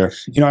health. Sure.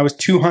 I was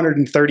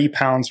 230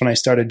 pounds when I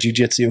started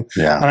Jiu-Jitsu,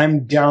 and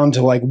I'm down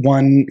to like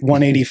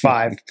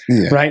 185,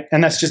 right?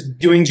 And that's just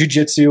doing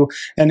Jiu-Jitsu,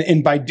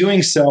 and by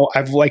doing so,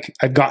 I've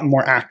gotten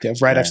more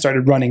active, right? I've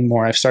started running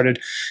more. I've started,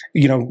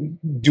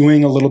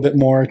 doing a little bit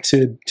more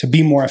to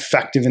be more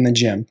effective in the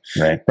gym,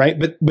 right?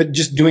 But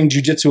just doing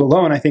Jiu-Jitsu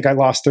alone, I think I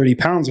lost 30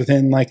 pounds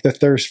within like the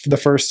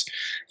first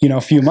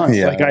few months.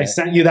 I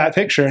sent you that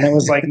picture and it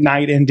was like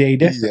night and day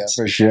difference.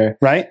 Yeah, for sure.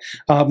 Right.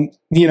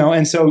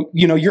 And so,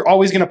 you're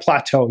always going to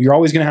plateau. You're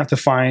always going to have to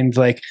find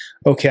like,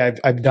 okay,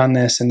 I've done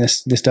this and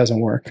this doesn't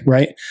work.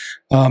 Right.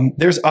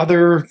 There's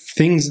other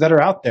things that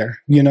are out there.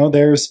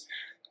 There's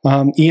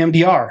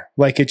EMDR,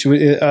 like it's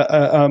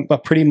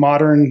a pretty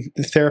modern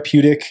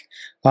therapeutic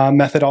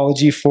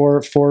methodology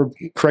for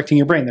correcting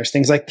your brain. There's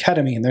things like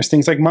ketamine. There's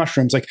things like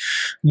mushrooms. Like,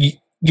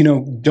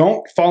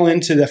 don't fall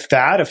into the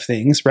fad of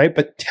things, right?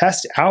 But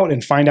test out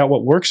and find out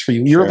what works for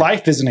you. Your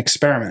life is an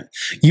experiment.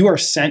 You are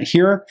sent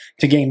here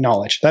to gain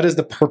knowledge. That is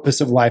the purpose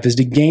of life, is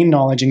to gain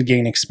knowledge and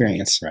gain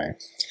experience. Right.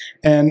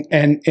 And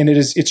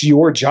it's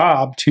your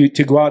job to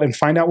go out and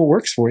find out what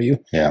works for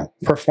you. Yeah.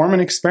 Perform an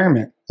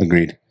experiment.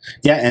 Agreed.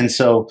 Yeah. And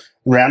so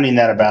rounding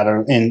that about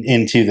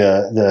into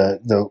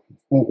the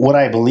what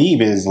I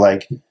believe is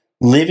like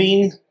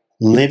living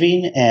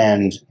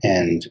and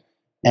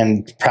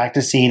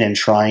practicing and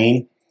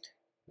trying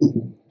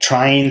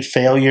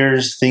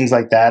failures, things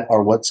like that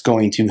are what's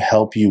going to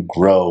help you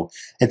grow.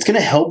 It's going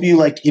to help you,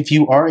 like if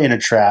you are in a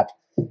trap,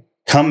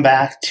 come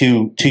back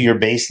to your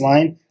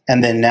baseline,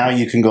 and then now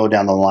you can go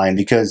down the line.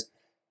 Because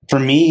for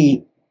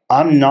me,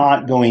 I'm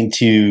not going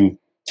to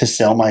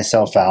sell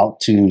myself out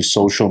to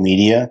social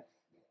media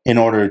in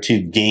order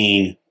to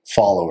gain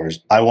followers.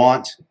 I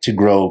want to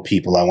grow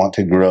people. I want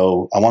to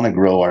grow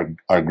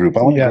our group.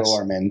 I want to grow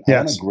our men.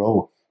 I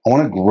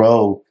want to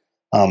grow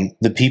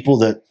the people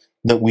that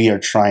we are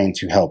trying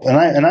to help.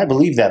 And I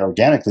believe that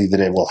organically that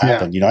it will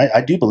happen.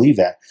 I do believe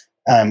that.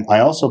 I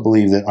also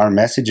believe that our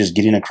message is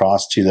getting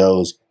across to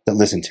those that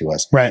listen to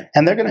us. Right.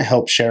 And they're going to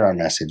help share our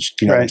message.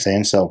 You know what I'm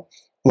saying? So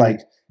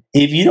like,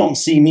 if you don't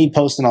see me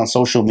posting on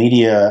social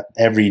media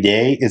every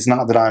day, it's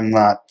not that I'm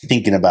not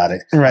thinking about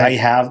it. Right. I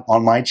have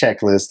on my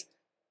checklist,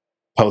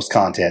 post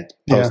content,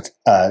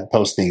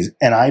 post things.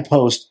 And I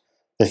post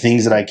the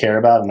things that I care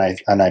about.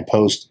 And I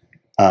post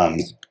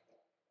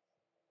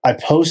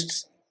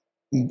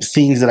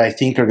things that I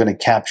think are going to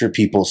capture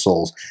people's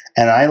souls.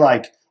 And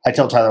I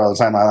tell Tyler all the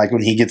time, I like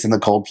when he gets in the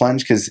cold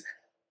plunge, because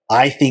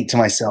I think to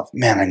myself,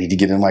 man, I need to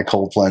get in my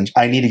cold plunge.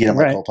 I need to get in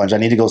my cold plunge. I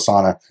need to go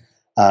sauna.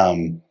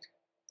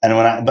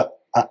 But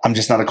I'm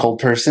just not a cold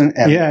person.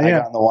 And I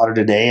got in the water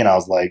today and I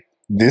was like,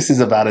 this is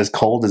about as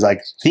cold as I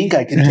think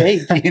I can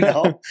take,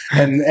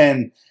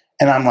 and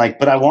I'm like,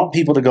 but I want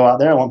people to go out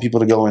there. I want people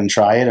to go and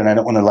try it. And I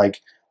don't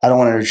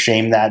want to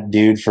shame that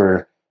dude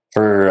for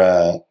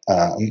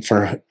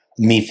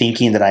me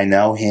thinking that I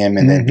know him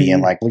and then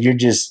being like, well, you're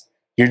just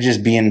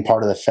being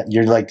part of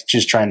you're like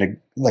just trying to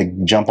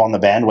like jump on the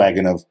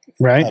bandwagon of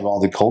all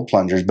the cold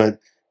plungers. But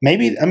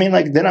maybe,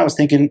 then I was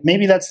thinking,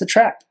 maybe that's the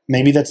trap.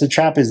 Maybe that's the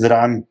trap, is that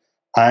I'm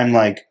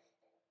like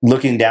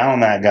looking down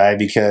on that guy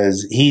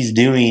because he's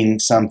doing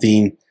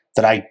something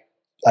that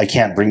I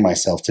can't bring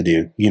myself to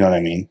do. You know what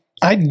I mean?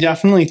 I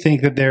definitely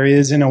think that there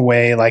is, in a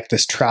way, like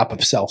this trap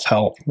of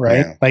self-help,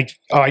 right? Yeah. Like,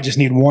 I just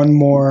need one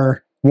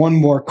more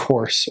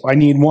course. I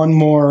need one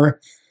more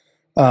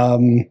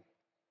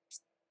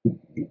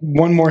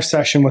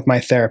session with my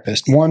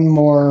therapist, one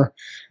more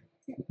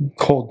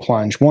cold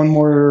plunge, one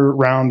more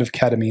round of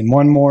ketamine,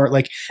 one more,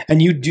 like,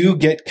 and you do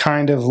get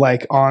kind of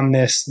like on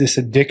this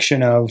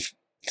addiction of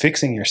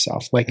fixing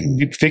yourself. Like,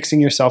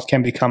 fixing yourself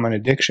can become an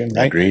addiction,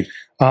 right? Agreed.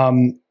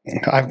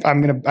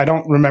 I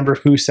don't remember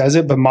who says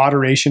it, but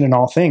moderation in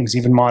all things,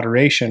 even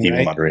moderation, even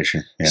right?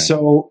 Moderation. Yeah.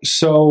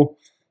 So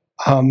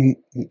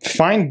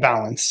find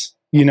balance.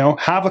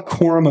 Have a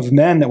quorum of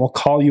men that will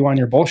call you on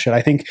your bullshit.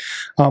 I think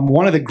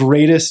one of the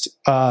greatest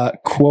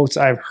quotes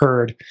I've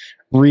heard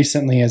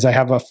recently is, I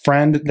have a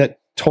friend that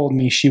told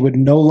me she would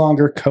no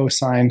longer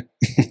co-sign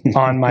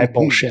on my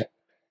bullshit.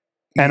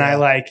 And I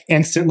like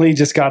instantly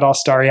just got all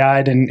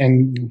starry-eyed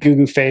and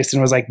goo-goo faced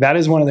and was like, that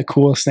is one of the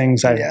coolest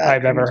things I've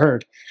ever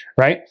heard.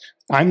 Right?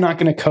 I'm not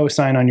going to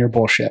co-sign on your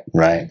bullshit.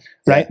 Right.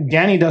 Right. Yeah.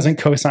 Danny doesn't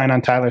co-sign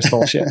on Tyler's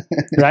bullshit.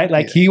 Right.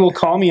 Like, he will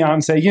call me out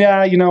and say,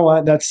 yeah, you know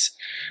what? That's,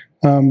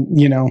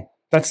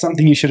 that's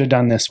something you should have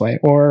done this way.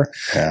 Or,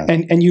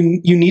 and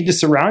you need to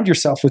surround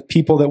yourself with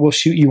people that will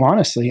shoot you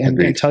honestly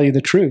and tell you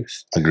the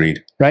truth.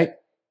 Agreed. Right.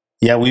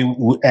 Yeah.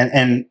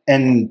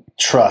 And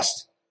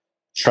trust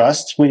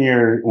when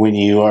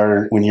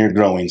you're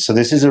growing. So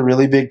this is a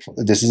really big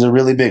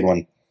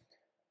one.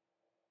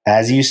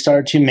 As you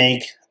start to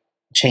make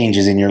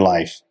changes in your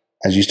life,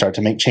 as you start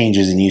to make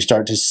changes and you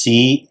start to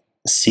see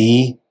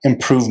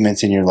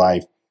improvements in your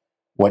life,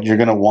 what you're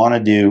going to want to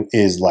do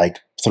is like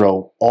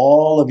throw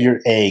all of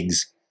your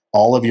eggs,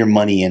 all of your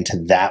money into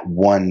that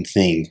one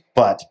thing.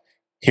 But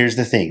here's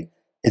the thing.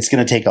 it's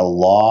going to take a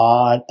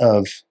lot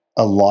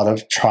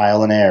of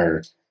trial and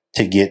error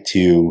to get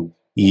to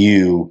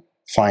you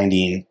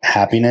finding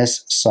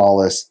happiness,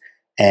 solace,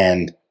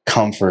 and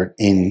comfort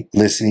in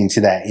listening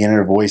to that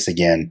inner voice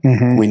again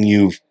when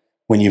you've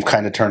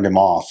kind of turned him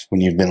off,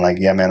 when you've been like,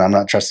 yeah, man, I'm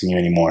not trusting you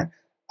anymore.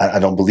 I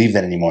don't believe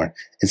that anymore.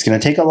 It's going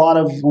to take a lot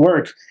of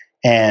work,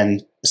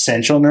 and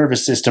central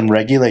nervous system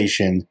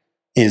regulation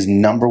is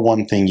number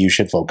one thing you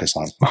should focus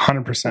on.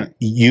 100%.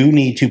 You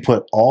need to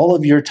put all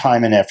of your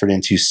time and effort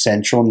into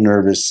central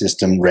nervous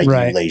system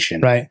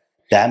regulation. Right.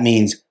 That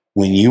means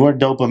when you are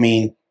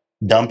dopamine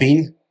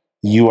dumping,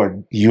 you are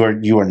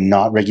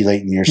not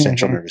regulating your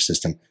central nervous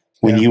system.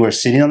 When you are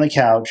sitting on the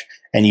couch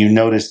and you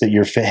notice that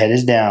your head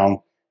is down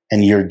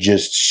and you're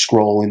just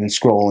scrolling and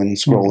scrolling and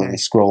scrolling and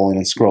scrolling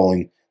and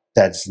scrolling,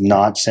 that's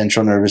not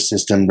central nervous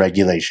system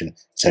regulation.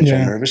 Central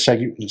nervous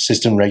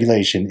system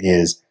regulation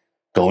is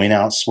going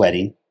out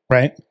sweating,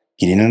 right?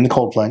 Getting in the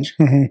cold plunge,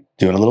 doing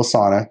a little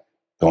sauna,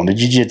 going to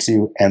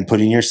jiu-jitsu, and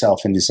putting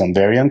yourself into some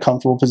very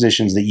uncomfortable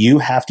positions that you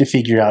have to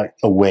figure out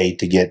a way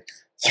to get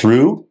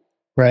through,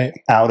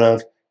 out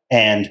of,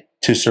 and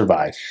to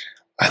survive.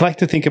 I like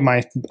to think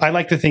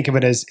of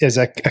it as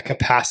a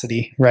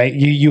capacity, right?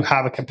 You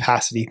have a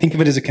capacity. Think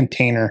of it as a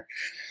container.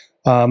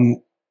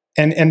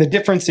 And the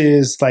difference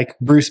is like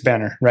Bruce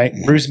Banner, right?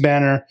 Bruce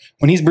Banner,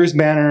 when he's Bruce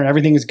Banner,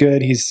 everything is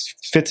good. He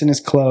fits in his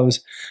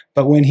clothes.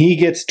 But when he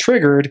gets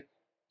triggered,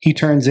 he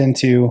turns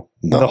into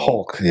the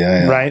Hulk,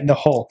 right? The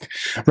Hulk,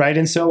 right?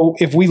 And so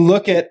if we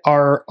look at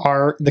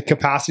the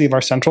capacity of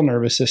our central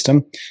nervous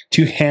system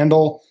to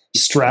handle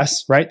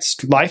stress, right?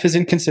 Life is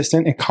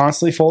inconsistent and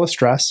constantly full of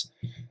stress.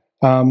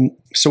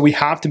 So we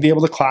have to be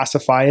able to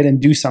classify it and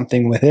do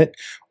something with it.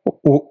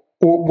 Or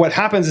what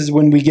happens is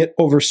when we get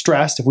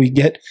overstressed, if we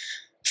get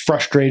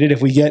frustrated,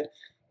 if we get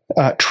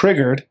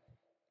triggered,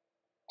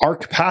 our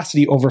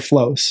capacity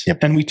overflows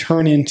and we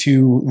turn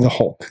into the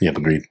Hulk. Yep,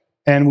 agreed.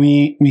 And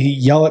we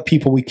yell at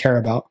people we care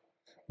about.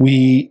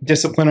 We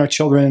discipline our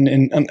children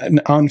in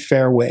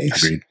unfair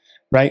ways. Agreed.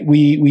 Right?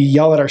 We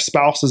yell at our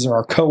spouses or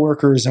our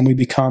coworkers, and we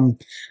become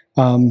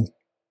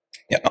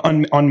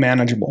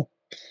unmanageable.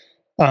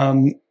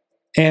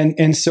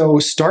 And so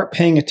start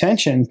paying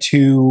attention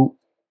to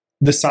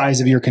the size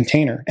of your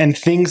container. And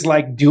things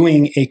like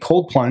doing a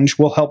cold plunge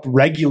will help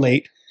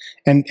regulate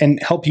and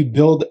help you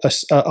build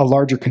a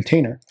larger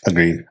container.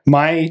 Agreed.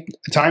 My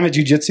time at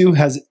jiu-jitsu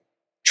has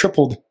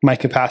tripled my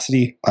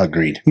capacity.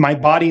 Agreed. My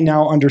body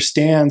now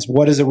understands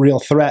what is a real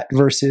threat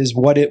versus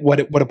what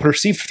a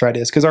perceived threat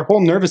is, because our whole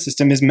nervous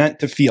system is meant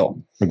to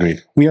feel.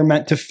 Agreed. We are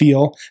meant to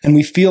feel, and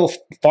we feel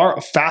far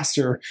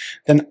faster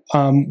than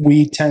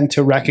we tend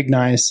to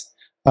recognize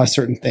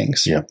certain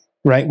things. Yeah.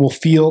 Right. We'll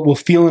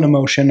feel an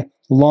emotion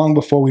long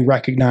before we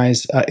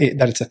recognize that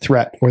it's a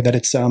threat or that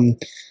it's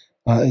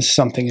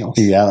something else.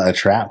 Yeah, a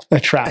trap. A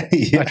trap.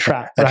 Yeah, a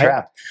trap. A right?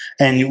 trap.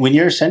 And when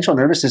your central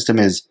nervous system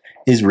is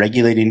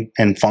regulating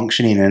and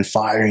functioning and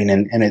firing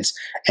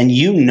and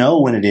you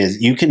know when it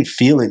is, you can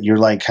feel it. You're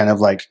you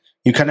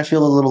kind of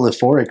feel a little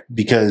euphoric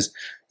because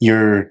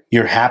you're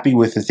happy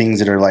with the things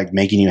that are like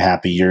making you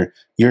happy.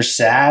 You're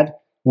sad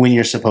when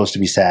you're supposed to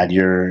be sad.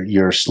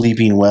 You're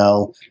sleeping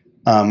well.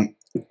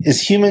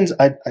 As humans,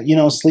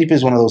 sleep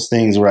is one of those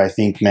things where I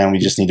think, man, we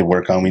just need to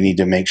work on. We need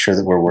to make sure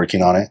that we're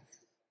working on it.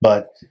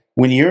 But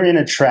when you're in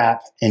a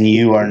trap and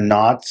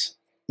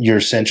your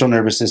central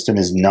nervous system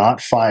is not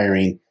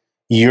firing,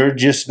 you're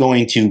just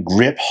going to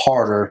grip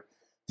harder,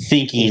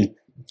 thinking,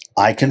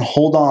 I can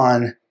hold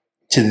on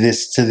to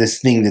this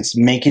thing that's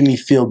making me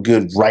feel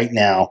good right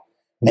now,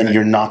 and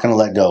you're not going to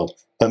let go.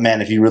 But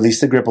man, if you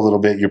release the grip a little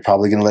bit, you're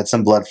probably going to let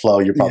some blood flow.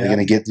 You're probably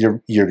going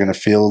to you're going to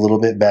feel a little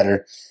bit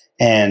better.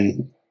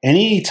 And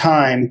any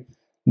time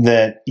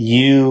that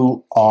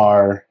you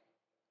are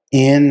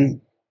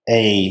in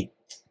a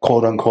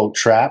quote unquote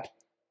trap,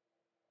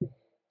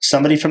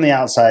 somebody from the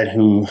outside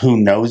who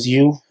knows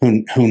you,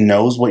 who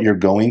knows what you're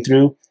going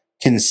through,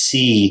 can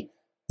see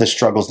the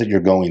struggles that you're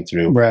going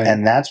through. Right.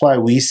 And that's why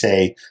we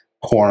say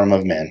quorum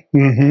of men.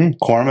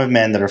 Quorum of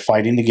men that are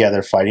fighting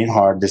together, fighting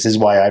hard. This is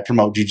why I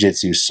promote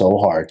jiu-jitsu so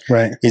hard.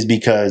 Right. Is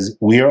because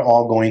we are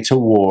all going to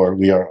war.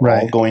 We are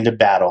all going to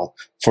battle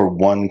for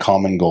one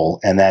common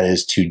goal, and that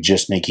is to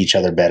just make each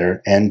other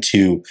better and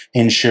to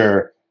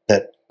ensure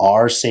that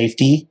our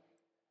safety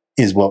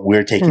is what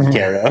we're taking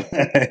care of.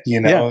 Yeah,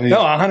 no,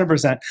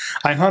 100%.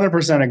 I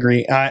 100%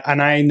 agree.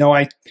 And I know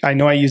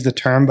I use the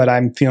term, but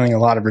I'm feeling a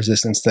lot of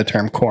resistance to the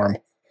term quorum.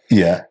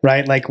 Yeah.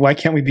 Right. Like, why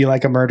can't we be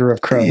like a murder of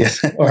crows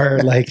or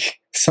like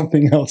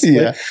something else?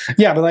 Yeah.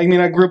 But like, I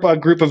mean, a group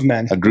of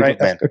men, of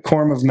men, a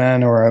quorum of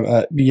men,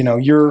 or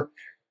your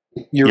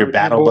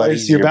battle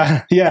buddies, your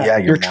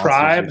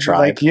tribe,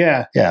 like,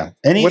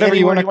 whatever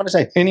you want to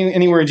say,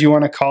 any words you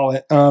want to call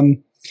it.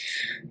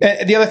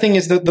 The other thing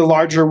is that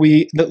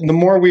the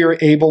more we are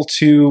able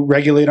to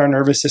regulate our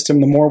nervous system,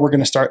 the more we're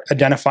going to start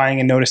identifying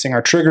and noticing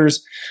our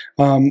triggers,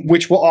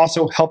 which will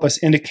also help us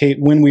indicate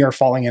when we are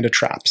falling into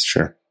traps.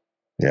 Sure.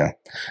 Yeah.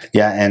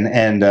 Yeah.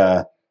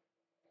 And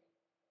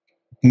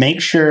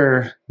make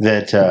sure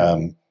that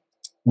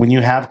when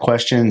you have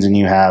questions and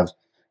you have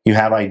you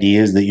have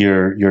ideas that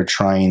you're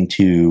trying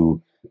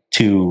to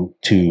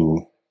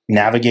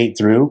navigate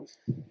through.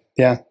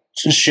 Yeah.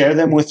 Just share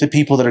them with the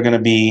people that are going to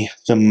be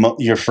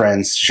your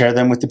friends. Share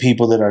them with the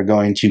people that are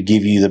going to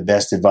give you the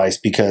best advice,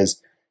 because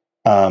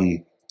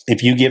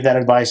if you give that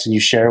advice and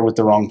you share it with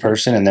the wrong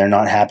person and they're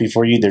not happy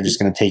for you, they're just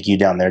going to take you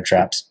down their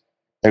traps.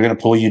 They're going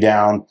to pull you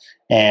down.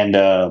 And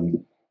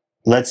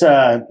let's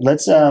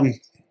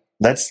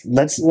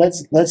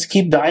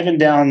keep diving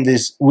down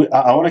this.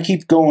 I want to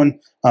keep going.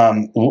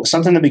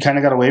 Something that we kind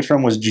of got away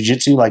from was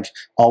jiu-jitsu, like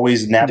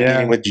always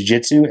navigating with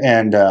jiu-jitsu.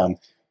 And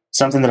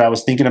something that I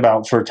was thinking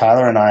about for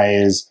Tyler and I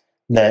is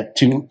that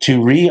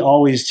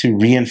always to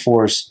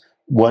reinforce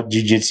what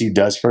jiu-jitsu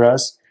does for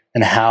us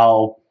and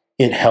how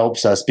it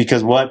helps us.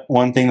 Because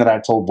one thing that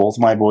I've told both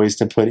my boys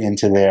to put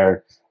into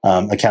their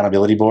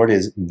accountability board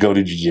is go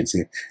to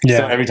jiu-jitsu. Yeah.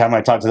 So every time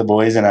I talk to the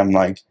boys and I'm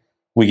like,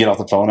 we get off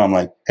the phone, I'm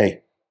like,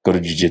 hey, go to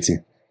jiu-jitsu.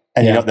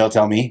 And you know, they'll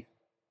tell me,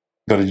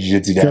 go to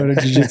jiu-jitsu, Dad. Go to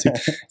jiu-jitsu.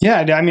 Yeah.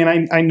 I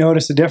mean, I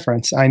notice a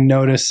difference. I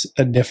notice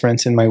a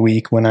difference in my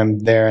week when I'm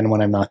there and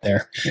when I'm not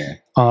there. Yeah.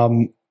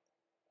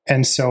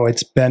 And so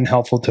it's been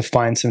helpful to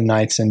find some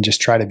nights and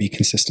just try to be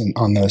consistent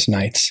on those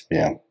nights.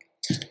 Yeah.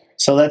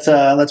 So let's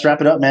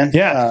wrap it up, man.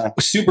 Yeah.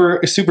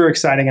 Super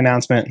exciting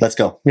announcement. Let's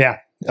go. Yeah.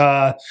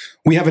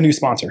 We have a new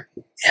sponsor.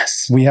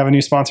 Yes. We have a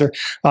new sponsor.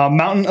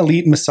 Mountain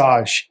Elite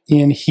Massage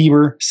in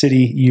Heber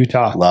City,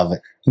 Utah. Love it.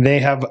 They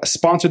have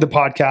sponsored the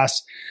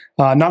podcast.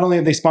 Not only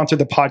have they sponsored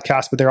the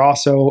podcast, but they're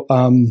also,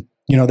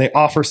 they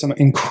offer some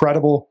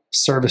incredible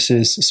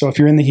services. So if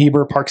you're in the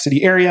Heber Park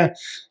City area,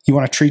 you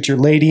want to treat your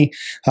lady,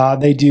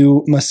 they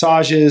do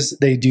massages,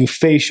 they do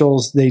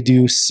facials, they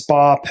do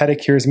spa,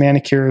 pedicures,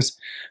 manicures,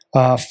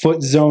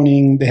 foot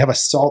zoning. They have a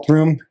salt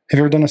room. Have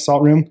you ever done a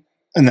salt room?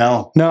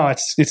 No,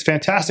 it's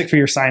fantastic for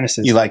your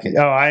sinuses. You like it?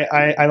 Oh,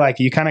 I like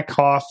it. You kind of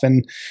cough,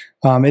 and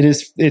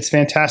it's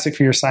fantastic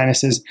for your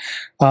sinuses.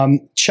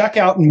 Check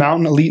out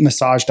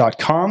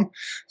mountainelitemassage.com.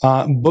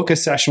 Book a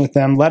session with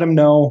them. Let them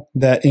know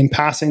that in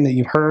passing that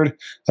you heard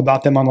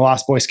about them on the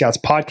Lost Boy Scouts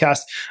podcast.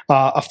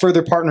 A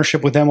further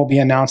partnership with them will be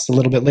announced a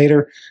little bit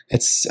later.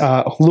 It's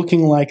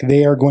looking like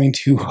they are going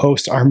to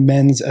host our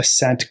Men's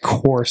Ascent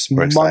course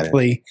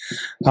monthly,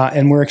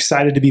 and we're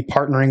excited to be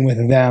partnering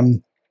with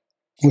them,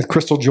 with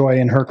Crystal Joy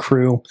and her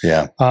crew.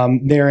 Yeah.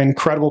 They're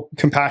incredible,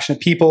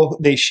 compassionate people.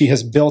 She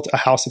has built a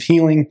house of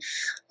healing.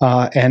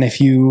 And if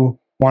you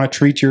want to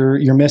treat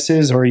your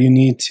misses, or you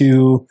need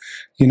to,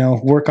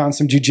 work on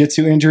some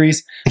jiu-jitsu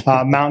injuries,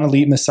 Mountain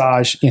Elite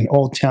Massage in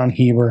Old Town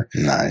Heber.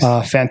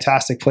 Nice.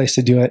 Fantastic place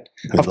to do it.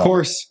 Of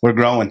course. We're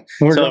growing.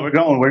 We're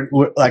growing. We're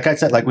like I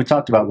said, like we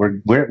talked about,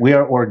 we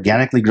are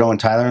organically growing.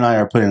 Tyler and I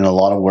are putting in a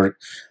lot of work.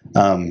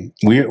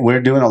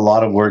 We're doing a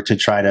lot of work to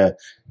try to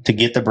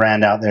get the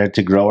brand out there,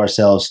 to grow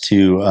ourselves,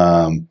 to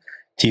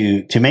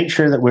make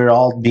sure that we're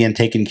all being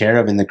taken care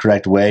of in the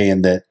correct way,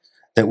 and that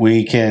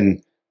we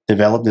can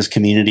develop this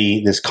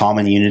community, this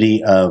common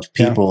unity of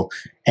people,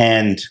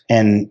 and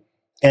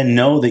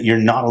know that you're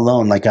not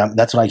alone. Like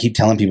that's what I keep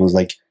telling people is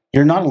like,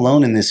 you're not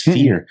alone in this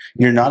fear.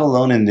 You're not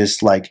alone in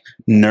this like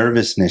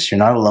nervousness. You're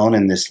not alone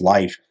in this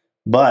life,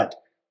 but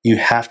you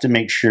have to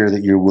make sure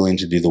that you're willing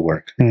to do the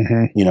work,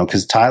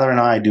 because Tyler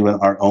and I do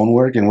our own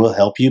work and we'll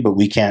help you, but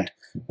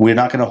we're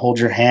not going to hold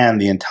your hand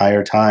the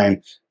entire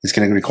time. It's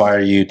going to require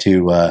you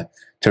to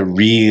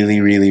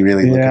really, really,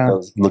 really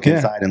look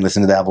inside and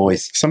listen to that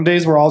voice. Some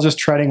days we're all just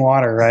treading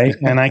water, right?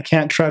 And I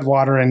can't tread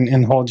water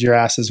and hold your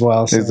ass as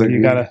well. So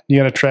you gotta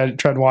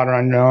tread water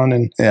on your own.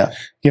 And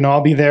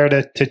I'll be there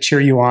to cheer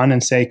you on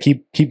and say,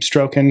 keep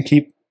stroking,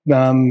 keep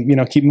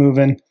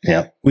moving.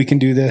 Yeah, we can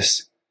do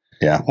this.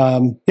 Yeah.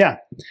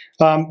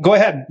 Go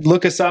ahead.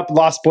 Look us up,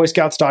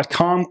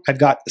 lostboyscouts.com. I've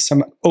got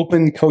some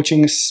open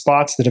coaching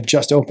spots that have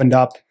just opened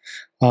up.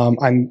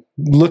 I'm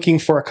looking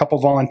for a couple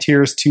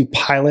volunteers to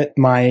pilot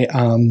my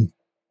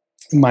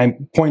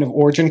point of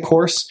origin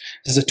course.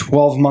 This is a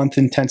 12-month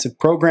intensive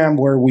program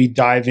where we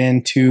dive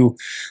into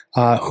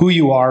who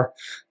you are,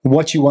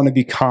 what you want to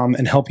become,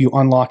 and help you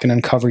unlock and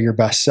uncover your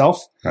best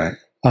self. Right.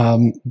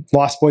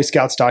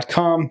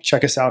 Lostboyscouts.com.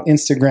 Check us out.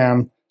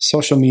 Instagram,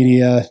 social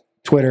media,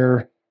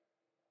 Twitter.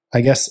 I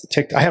guess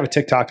I have a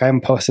TikTok. I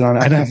haven't posted on it.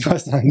 I haven't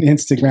posted on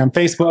Instagram,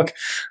 Facebook.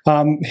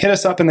 Hit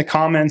us up in the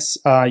comments,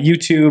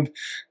 YouTube.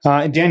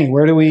 Danny,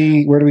 where do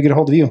we get a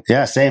hold of you?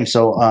 Yeah, same.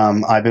 So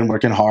I've been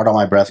working hard on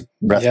my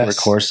breathwork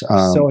course.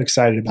 So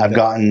excited about it. I've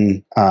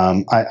gotten,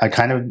 I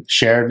kind of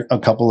shared a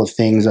couple of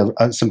things.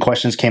 Some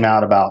questions came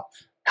out about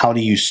how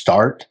do you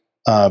start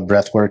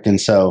breathwork.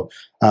 And so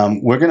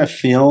we're going to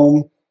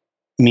film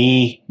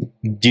me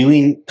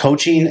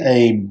coaching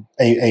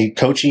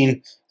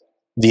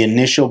the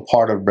initial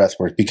part of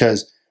breathwork,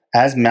 because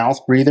as mouth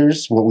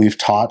breathers, what we've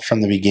taught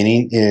from the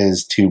beginning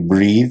is to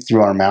breathe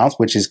through our mouth,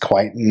 which is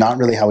quite not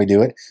really how we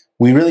do it.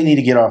 We really need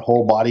to get our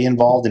whole body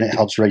involved, and it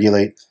helps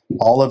regulate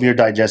all of your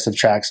digestive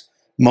tracts.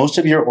 Most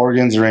of your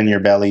organs are in your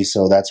belly,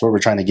 so that's where we're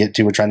trying to get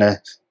to. We're trying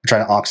to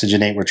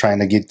oxygenate. We're trying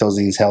to get those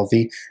things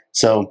healthy.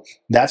 So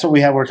that's what we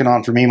have working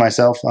on for me,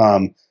 myself.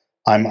 I'm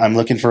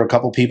looking for a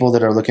couple people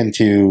that are looking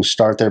to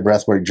start their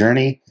breathwork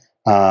journey.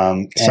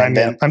 I'm signed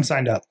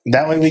up.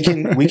 That way we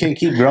can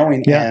keep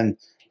growing and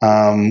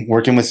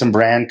working with some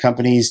brand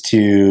companies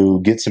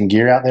to get some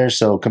gear out there.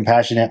 So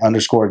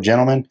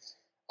compassionate_gentleman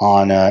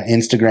on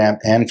Instagram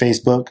and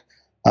Facebook.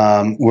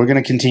 We're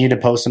going to continue to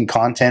post some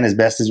content as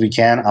best as we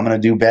can. I'm going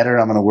to do better.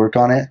 I'm going to work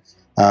on it.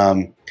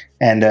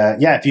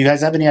 If you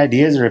guys have any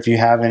ideas or if you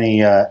have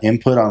any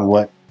input on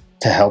what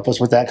to help us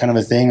with that kind of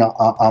a thing,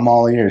 I'm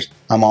all ears.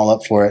 I'm all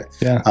up for it.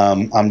 Yeah.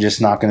 I'm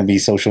just not going to be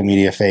social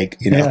media fake,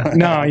 you know?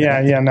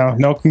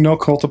 No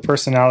cult of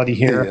personality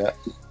here. Yeah.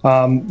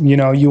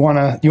 You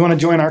want to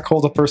join our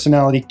cult of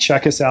personality,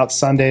 check us out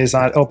Sundays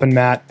on Open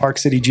Mat, Park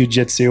City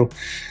Jiu-Jitsu.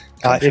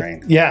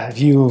 If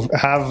you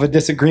have a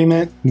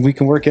disagreement, we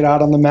can work it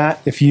out on the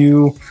mat. If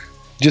you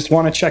just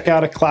want to check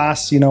out a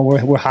class,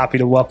 we're happy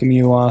to welcome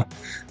you out.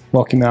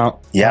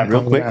 Yeah,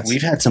 real quick,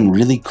 we've had some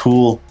really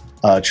cool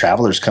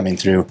travelers coming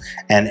through,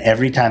 and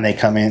every time they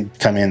come in,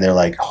 they're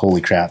like,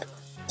 holy crap,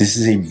 this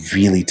is a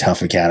really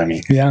tough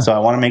academy. Yeah. So I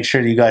want to make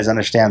sure that you guys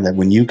understand that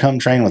when you come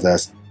train with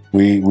us,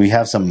 we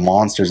have some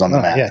monsters on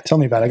the mat. Yeah, tell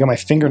me about it. I got my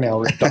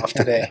fingernail ripped off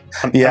today.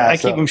 I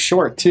keep them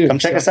short too. Come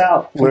check us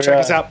out. Check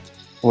us out.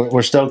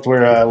 We're stoked.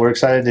 We're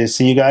excited to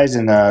see you guys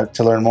and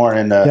to learn more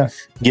and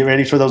get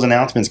ready for those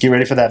announcements. Get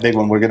ready for that big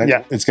one.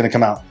 It's gonna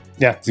come out.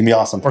 Yeah, it's gonna be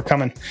awesome. We're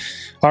coming.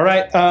 All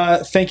right.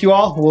 Thank you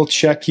all. We'll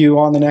check you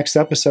on the next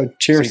episode.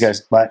 Cheers. See you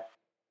guys. Bye.